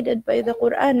 dapat guided by the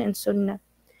Quran and Sunnah.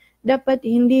 Dapat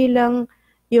hindi lang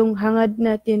yung hangad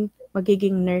natin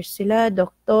magiging nurse sila,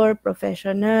 doktor,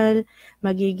 professional,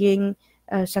 magiging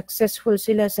successful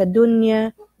sila sa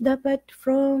dunya. Dapat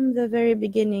from the very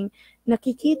beginning,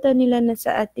 nakikita nila na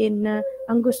sa atin na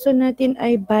ang gusto natin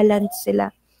ay balance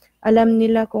sila. Alam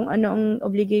nila kung ano ang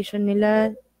obligation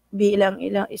nila bilang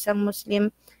isang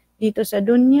Muslim dito sa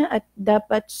dunya, at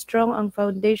dapat strong ang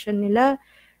foundation nila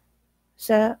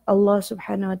sa Allah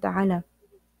subhanahu wa ta'ala.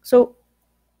 So,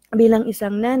 bilang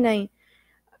isang nanay,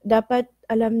 dapat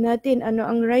alam natin ano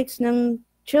ang rights ng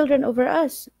children over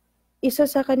us. Isa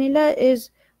sa kanila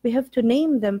is we have to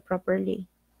name them properly.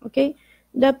 Okay?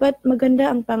 Dapat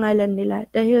maganda ang pangalan nila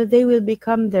dahil they will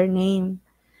become their name.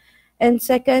 And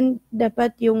second,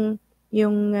 dapat yung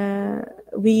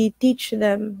we teach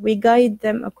them, we guide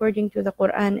them according to the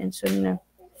Quran and Sunnah.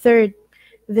 Third,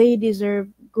 they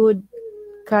deserve good,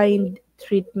 kind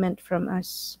treatment from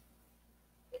us.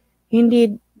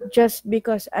 Hindi just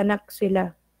because anak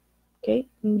sila.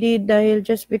 Okay? Hindi dahil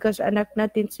just because anak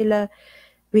natin sila,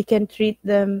 we can treat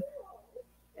them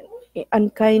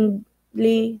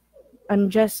unkindly,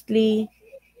 unjustly,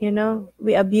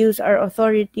 we abuse our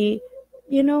authority.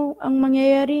 Ang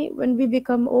mangyayari when we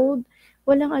become old,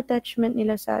 walang attachment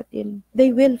nila sa atin. They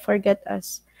will forget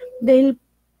us. Dahil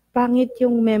pangit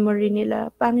yung memory nila,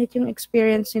 pangit yung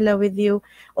experience nila with you.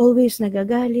 Always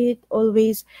nagagalit,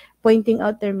 always pointing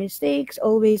out their mistakes,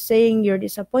 always saying you're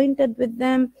disappointed with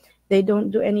them, they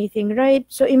don't do anything right.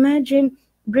 So imagine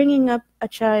bringing up a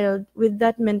child with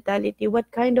that mentality. What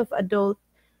kind of adult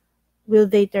will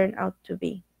they turn out to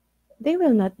be? They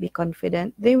will not be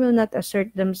confident. They will not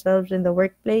assert themselves in the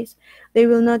workplace. They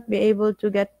will not be able to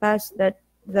get past that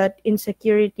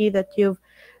insecurity that you've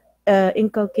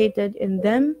inculcated in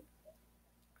them.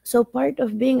 So part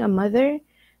of being a mother,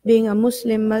 being a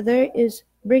Muslim mother, is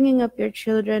bringing up your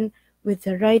children with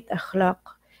the right akhlaq.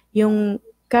 Yung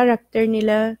character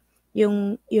nila,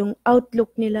 yung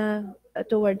outlook nila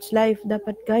towards life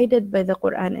dapat guided by the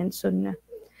Quran and Sunnah.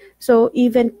 So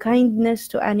even kindness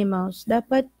to animals,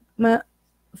 dapat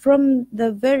from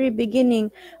the very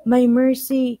beginning, may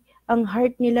mercy ang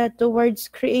heart nila towards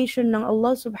creation ng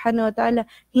Allah subhanahu wa ta'ala.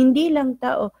 Hindi lang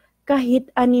tao, kahit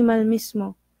animal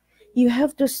mismo. You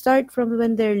have to start from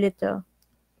when they're little.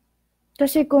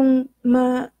 Kasi kung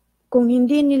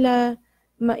hindi nila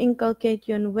ma-inculcate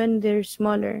yun when they're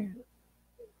smaller,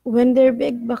 when they're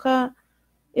big, baka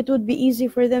it would be easy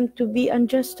for them to be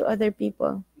unjust to other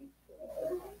people,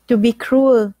 to be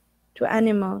cruel to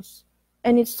animals.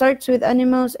 And it starts with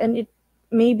animals, and it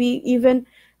maybe even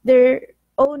their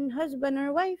own husband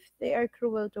or wife, they are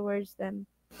cruel towards them.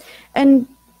 And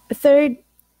third,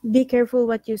 be careful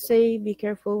what you say, be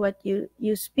careful what you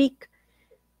speak.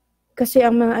 Kasi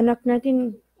ang mga anak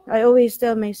natin, I always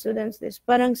tell my students this,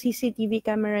 parang CCTV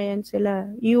camera yan sila.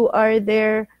 You are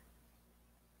their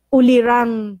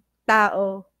ulirang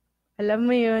tao. Alam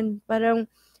mo yun, parang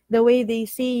the way they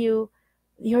see you,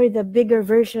 you're the bigger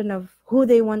version of who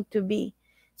they want to be.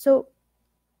 So,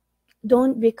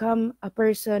 don't become a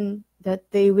person that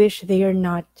they wish they are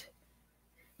not.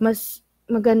 Mas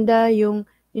maganda yung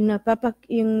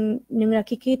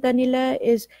nakikita nila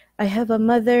is, I have a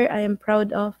mother I am proud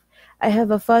of. I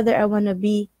have a father I want to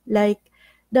be like.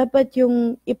 Dapat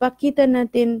yung ipakita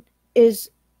natin is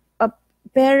a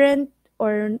parent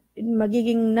or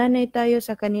magiging nanay tayo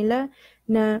sa kanila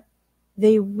na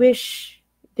they wish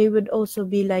they would also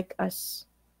be like us.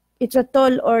 It's a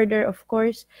tall order, of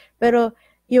course, pero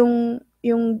yung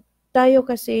tayo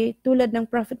kasi, tulad ng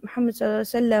Prophet Muhammad sallallahu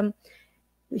alaihi wasallam,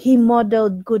 he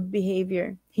modeled good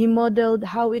behavior. He modeled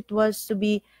how it was to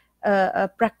be a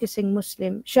practicing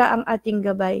Muslim. Siya ang ating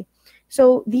gabay.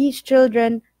 So, these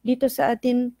children, dito sa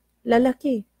atin,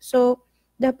 lalaki. So,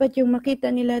 dapat yung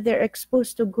makita nila, they're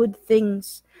exposed to good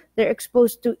things. They're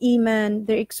exposed to Iman.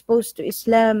 They're exposed to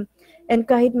Islam. And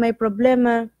kahit may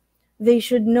problema, they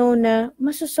should know na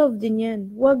masasolve din yan.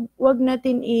 Wag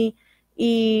natin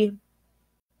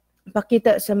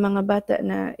pakita sa mga bata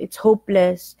na it's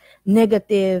hopeless,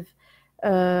 negative.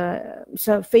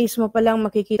 Sa face mo pa lang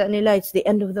makikita nila, it's the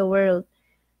end of the world.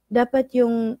 Dapat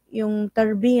yung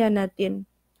tarbiya natin,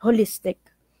 holistic.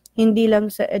 Hindi lang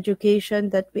sa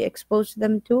education that we expose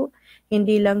them to,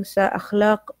 hindi lang sa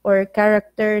akhlaq or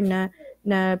character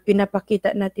na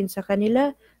pinapakita natin sa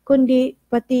kanila, kundi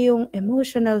pati yung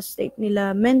emotional state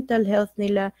nila, mental health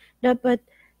nila, dapat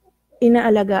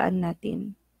inaalagaan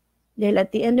natin. Dahil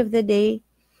at the end of the day,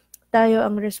 tayo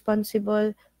ang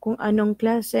responsible kung anong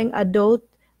klaseng adult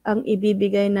ang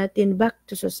ibibigay natin back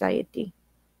to society.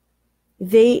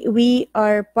 We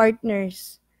are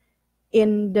partners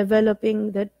in developing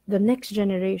the next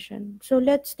generation. So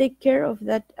let's take care of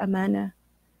that amana.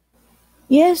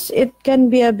 Yes, it can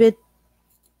be a bit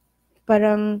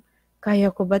parang,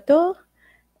 kaya ko ba to?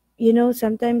 You know,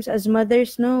 sometimes as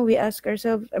mothers, no, we ask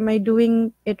ourselves, am I doing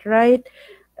it right?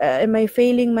 Am I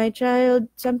failing my child?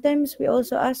 Sometimes we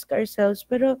also ask ourselves,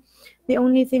 pero the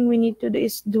only thing we need to do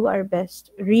is do our best.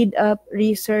 Read up,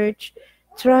 research,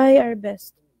 try our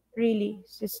best. Really,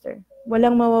 sister.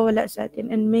 Walang mawawala sa atin.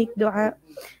 And make dua.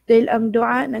 Dahil ang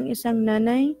dua ng isang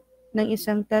nanay, ng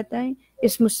isang tatay,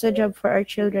 is mustajab for our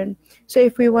children. So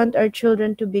if we want our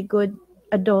children to be good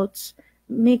adults,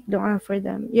 make dua for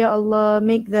them. Ya Allah,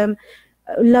 make them,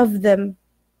 love them.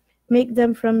 Make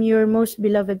them from your most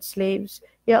beloved slaves.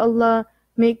 Ya Allah,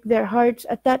 make their hearts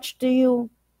attached to you,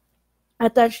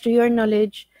 attached to your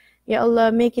knowledge. Ya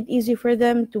Allah, make it easy for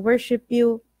them to worship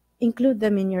you. Include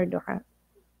them in your dua.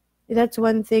 That's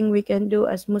one thing we can do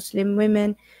as Muslim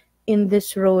women in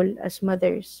this role as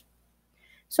mothers.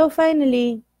 So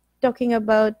finally, talking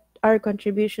about our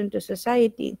contribution to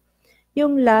society,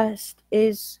 yung last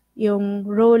is yung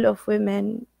role of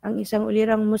women, ang isang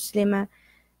ulirang Muslima,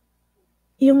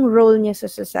 yung role niya sa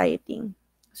society.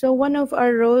 So one of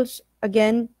our roles,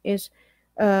 again, is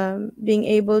being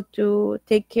able to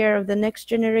take care of the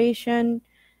next generation.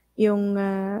 Yung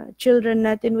children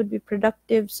natin would be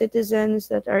productive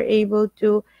citizens that are able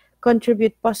to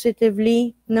contribute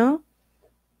positively, no?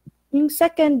 Yung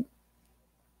second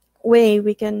way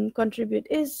we can contribute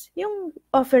is yung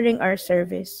offering our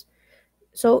service.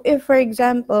 So if, for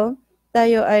example,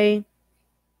 tayo ay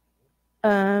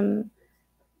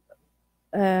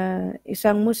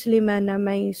isang Muslima na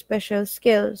may special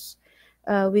skills,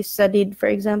 we studied, for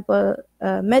example,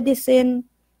 medicine,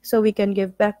 so we can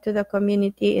give back to the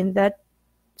community in that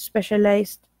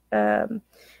specialized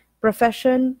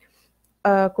profession.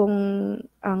 kung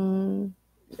ang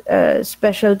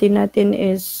specialty natin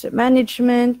is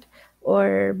management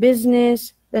or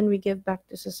business, then we give back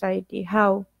to society.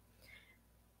 How?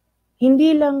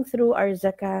 Hindi lang through our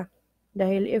zakah.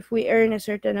 Dahil if we earn a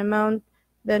certain amount,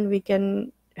 then we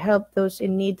can help those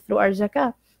in need through our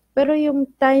zakah. Pero yung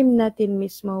time natin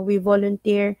mismo, we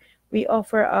volunteer, we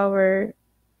offer our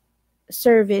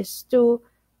service to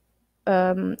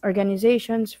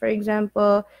organizations, for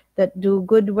example, that do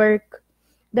good work.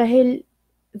 Dahil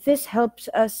this helps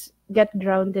us get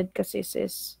grounded kasi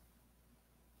sis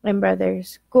and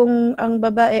brothers. Kung ang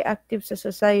babae active sa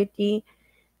society,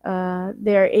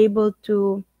 they are able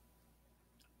to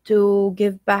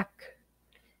give back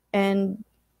and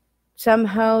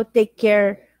somehow take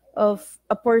care of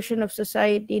a portion of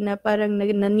society na parang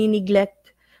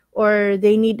naniniglect or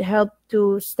they need help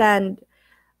to stand.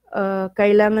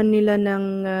 Kailangan nila ng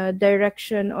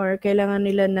direction or kailangan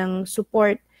nila ng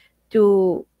support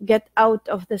to get out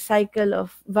of the cycle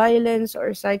of violence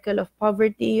or cycle of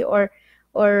poverty or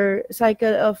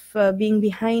cycle of being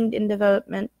behind in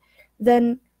development,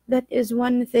 then that is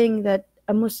one thing that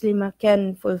a Muslimah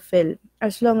can fulfill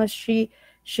as long as she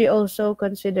also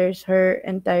considers her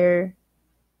entire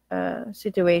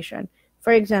situation.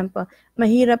 For example,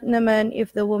 mahirap naman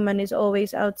if the woman is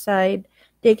always outside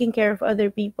taking care of other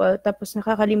people tapos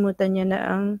nakakalimutan niya na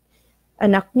ang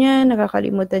anak niya,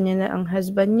 nakakalimutan niya na ang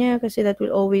husband niya kasi that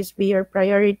will always be your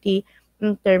priority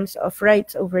in terms of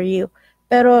rights over you.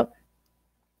 Pero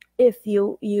if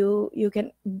you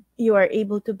are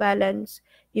able to balance,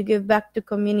 you give back to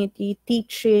community,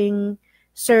 teaching,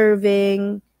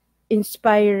 serving,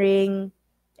 inspiring,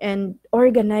 and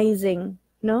organizing,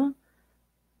 no?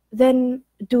 Then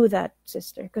do that,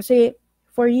 sister. Kasi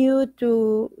for you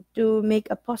to make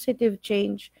a positive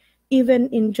change, even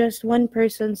in just one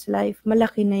person's life,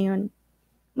 malaki na yun.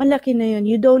 Malaki na yun.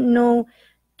 You don't know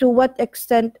to what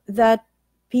extent that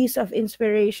piece of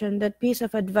inspiration, that piece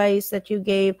of advice that you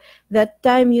gave, that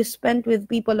time you spent with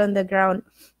people on the ground,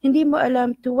 hindi mo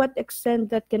alam to what extent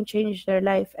that can change their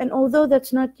life. And although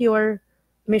that's not your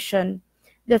mission,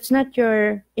 that's not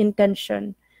your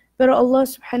intention, pero Allah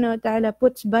subhanahu wa ta'ala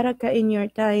puts barakah in your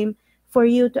time for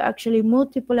you to actually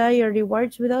multiply your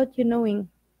rewards without you knowing.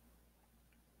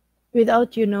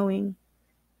 Without you knowing.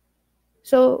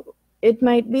 So it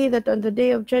might be that on the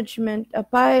day of judgment, a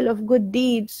pile of good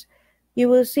deeds you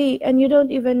will see, and you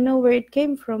don't even know where it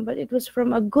came from, but it was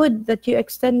from a good that you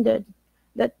extended.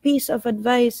 That piece of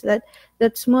advice, that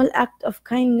small act of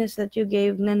kindness that you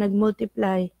gave na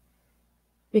nagmultiply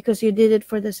because you did it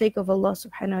for the sake of Allah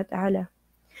subhanahu wa ta'ala.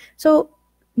 So,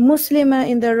 Muslimah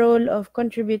in the role of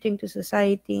contributing to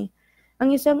society,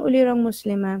 ang isang ulirang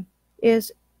Muslimah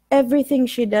is everything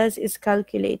she does is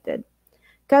calculated.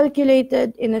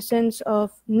 Calculated in a sense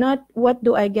of not what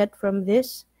do I get from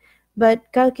this, but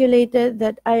calculated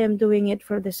that I am doing it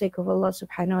for the sake of Allah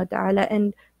subhanahu wa ta'ala,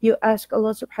 and you ask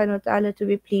Allah subhanahu wa ta'ala to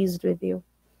be pleased with you.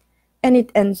 And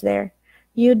it ends there.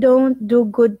 You don't do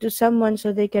good to someone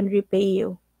so they can repay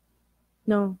you.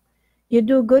 No. You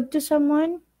do good to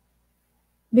someone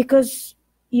because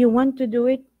you want to do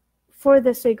it for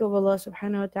the sake of Allah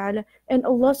subhanahu wa ta'ala, and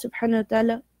Allah subhanahu wa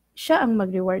ta'ala, siya ang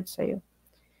mag-reward sa'yo.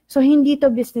 So, hindi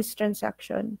to business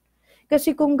transaction.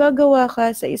 Kasi kung gagawa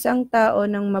ka sa isang tao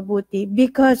ng mabuti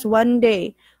because one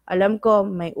day, alam ko,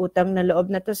 may utang na loob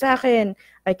na to sa akin,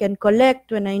 I can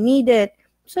collect when I need it.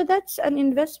 So, that's an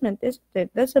investment, isn't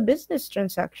it? That's a business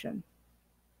transaction.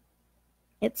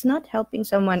 It's not helping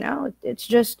someone out. It's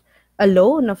just a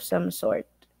loan of some sort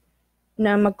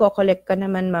na magko-collect ka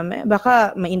naman mamaya.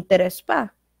 Baka may interest pa,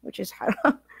 which is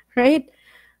haram, right?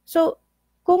 So,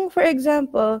 kung for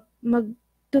example,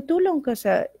 magtutulong ka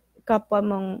sa kapwa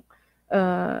mong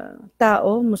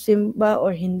tao, Muslim ba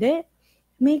or hindi,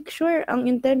 make sure ang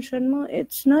intention mo,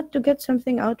 it's not to get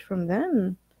something out from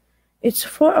them. It's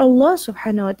for Allah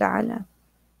subhanahu wa ta'ala.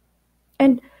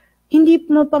 And hindi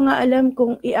mo pa nga alam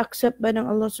kung i-accept ba ng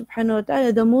Allah subhanahu wa ta'ala.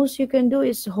 The most you can do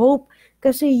is hope,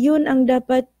 kasi yun ang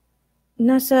dapat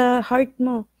nasa heart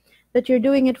mo, that you're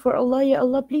doing it for Allah. Ya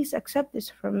Allah, please accept this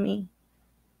from me.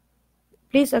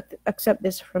 Please accept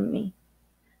this from me.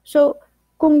 So,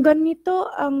 kung ganito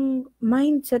ang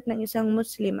mindset ng isang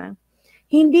Muslima,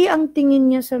 hindi ang tingin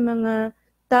niya sa mga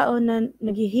tao na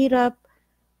naghihirap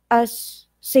as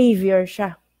savior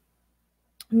siya.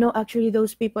 No, actually,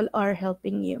 those people are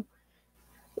helping you.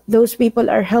 Those people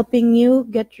are helping you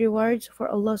get rewards for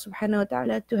Allah subhanahu wa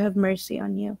ta'ala to have mercy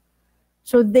on you.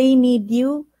 So they need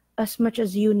you as much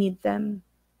as you need them.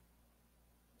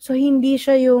 So hindi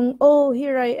siya yung, oh,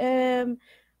 here I am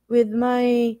with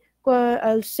my,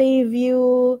 I'll save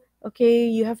you, okay,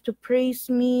 you have to praise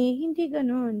me. Hindi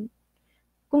ganun.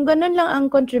 Kung ganun lang ang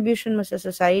contribution mo sa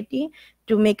society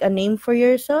to make a name for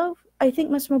yourself, I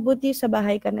think mas mabuti sa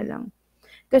bahay ka na lang.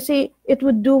 Kasi it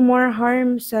would do more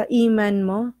harm sa iman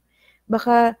mo.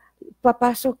 Baka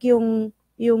papasok yung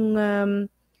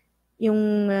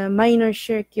minor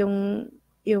shirk, yung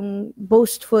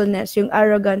boastfulness, yung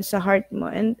arrogance sa heart mo,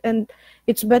 and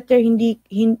it's better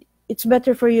it's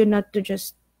better for you not to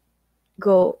just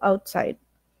go outside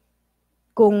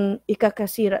kung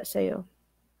ikakasira sa'yo.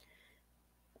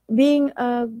 Being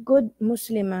a good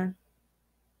muslimah,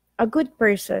 a good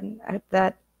person at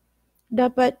that,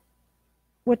 dapat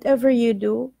whatever you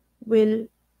do will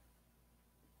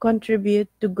contribute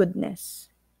to goodness.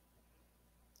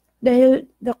 Dahil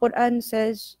the Quran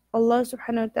says, Allah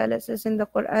subhanahu wa ta'ala says in the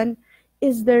Quran,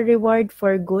 is there reward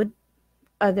for good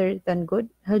other than good?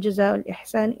 Hal jazaa'ul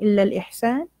ihsan illa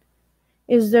al-ihsan?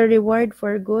 Is there reward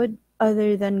for good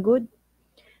other than good?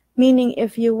 Meaning,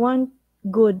 if you want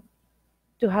good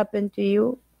to happen to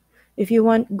you, if you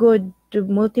want good to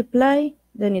multiply,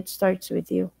 then it starts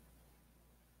with you.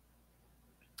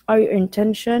 Our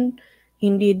intention,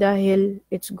 hindi dahil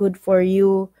it's good for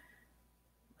you,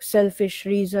 selfish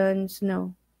reasons,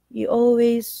 no. You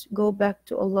always go back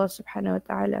to Allah subhanahu wa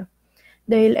ta'ala.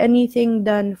 Dahil anything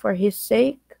done for His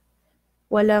sake,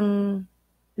 walang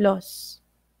loss.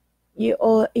 You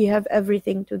have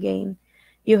everything to gain.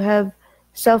 You have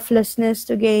selflessness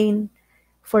to gain,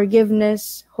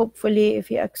 forgiveness. Hopefully, if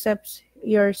you accept,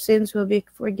 your sins will be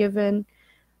forgiven.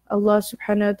 Allah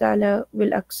subhanahu wa ta'ala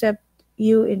will accept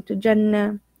you into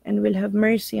Jannah and will have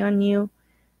mercy on you.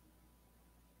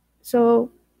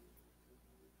 So,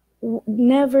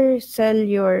 never sell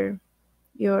your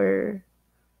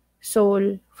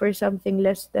soul for something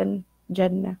less than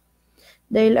Jannah.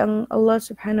 Dahil ang Allah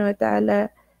subhanahu wa ta'ala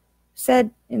said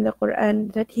in the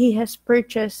Quran that He has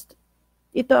purchased,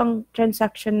 ito ang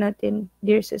transaction natin,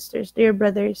 dear sisters, dear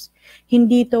brothers,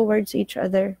 hindi towards each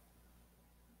other.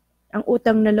 Ang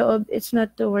utang na loob is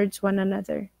not towards one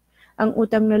another. Ang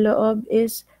utang na loob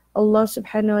is Allah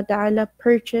subhanahu wa ta'ala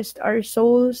purchased our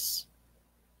souls,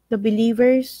 the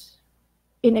believers,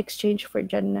 in exchange for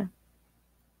Jannah.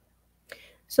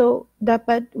 So,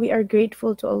 dapat we are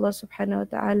grateful to Allah subhanahu wa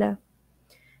ta'ala.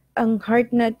 Ang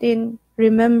heart natin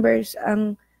remembers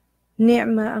ang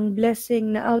ni'mah, ang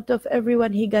blessing na out of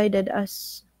everyone He guided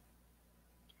us.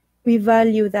 We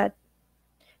value that.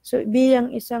 So,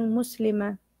 bilang isang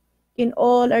Muslimah, in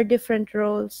all our different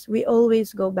roles, we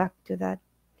always go back to that.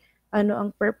 Ano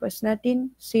ang purpose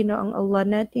natin? Sino ang Allah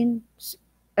natin?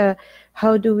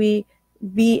 How do we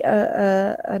be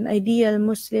an ideal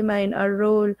Muslimah in our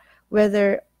role,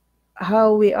 whether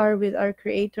how we are with our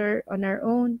Creator on our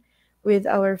own, with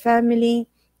our family,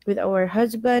 with our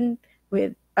husband,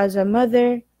 with as a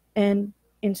mother, and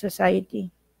in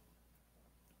society.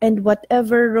 And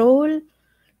whatever role,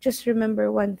 just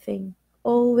remember one thing: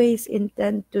 always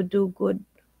intend to do good,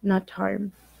 not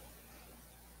harm.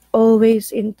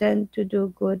 Always intend to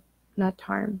do good, not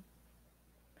harm.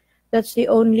 That's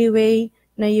the only way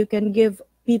na you can give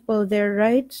people their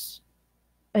rights,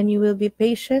 and you will be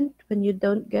patient when you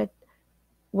don't get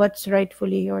what's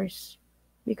rightfully yours.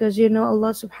 Because you know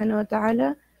Allah subhanahu wa ta'ala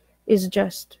is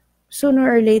just. Sooner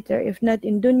or later, if not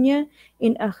in dunya,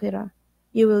 in akhirah,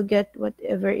 you will get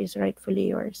whatever is rightfully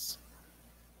yours.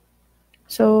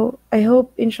 So, I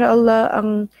hope, inshallah,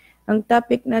 ang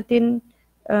topic natin,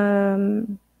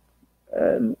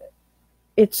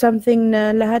 it's something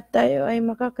na lahat tayo ay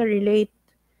makaka-relate.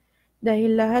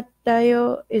 Dahil lahat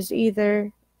tayo is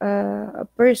either a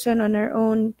person on our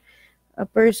own, a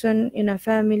person in a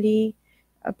family,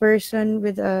 a person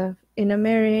in a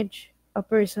marriage, a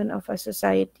person of a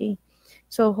society.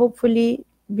 So hopefully,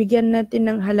 bigyan natin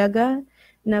ng halaga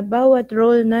na bawat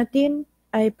role natin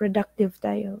ay productive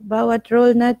tayo. Bawat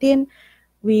role natin,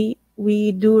 we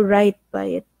do right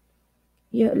by it.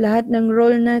 Lahat ng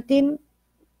role natin,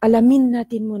 alamin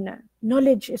natin muna.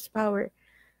 Knowledge is power.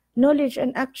 Knowledge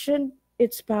and action,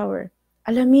 it's power.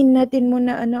 Alamin natin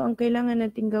muna ano ang kailangan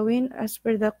natin gawin as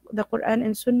per the Quran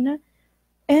and Sunnah,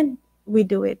 and we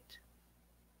do it.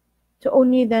 So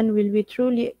only then will we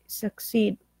truly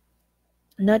succeed,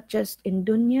 not just in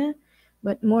dunya,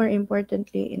 but more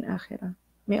importantly in akhirah.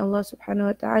 May Allah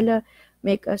subhanahu wa ta'ala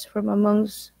make us from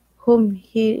amongst whom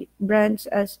He brands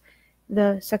as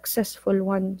the successful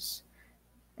ones.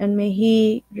 And may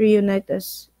He reunite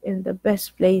us in the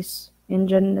best place in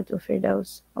Jannatul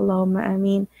Firdaus. Allahumma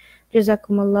ameen.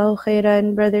 Jazakumullahu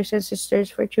khairan, brothers and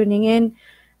sisters, for tuning in.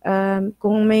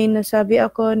 Kung may nasabi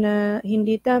ako na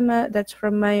hindi tama, that's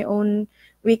from my own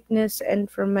weakness and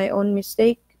from my own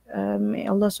mistake. May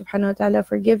Allah subhanahu wa ta'ala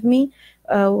forgive me.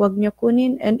 wag nyo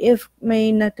kunin. And if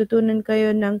may natutunan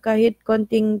kayo ng kahit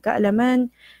konting kaalaman,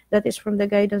 that is from the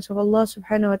guidance of Allah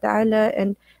subhanahu wa ta'ala,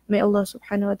 and may Allah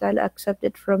subhanahu wa ta'ala accept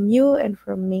it from you and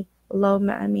from me.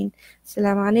 Allahumma ameen.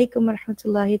 Assalamu alaikum wa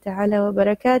rahmatullahi ta'ala wa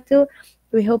barakatuh.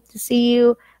 We hope to see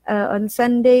you on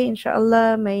Sunday,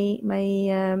 inshallah.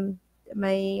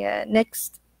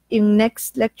 Yung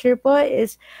next lecture po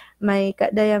is may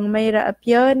Kadayang Mayra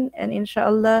Apyon, and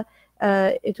inshallah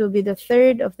it will be the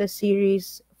third of the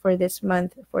series for this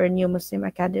month for New Muslim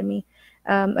Academy.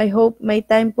 I hope may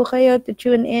time po kayo to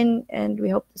tune in, and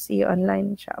we hope to see you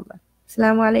online, inshallah.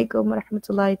 Assalamu alaikum wa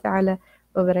rahmatullahi ta'ala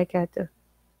wa barakatuh.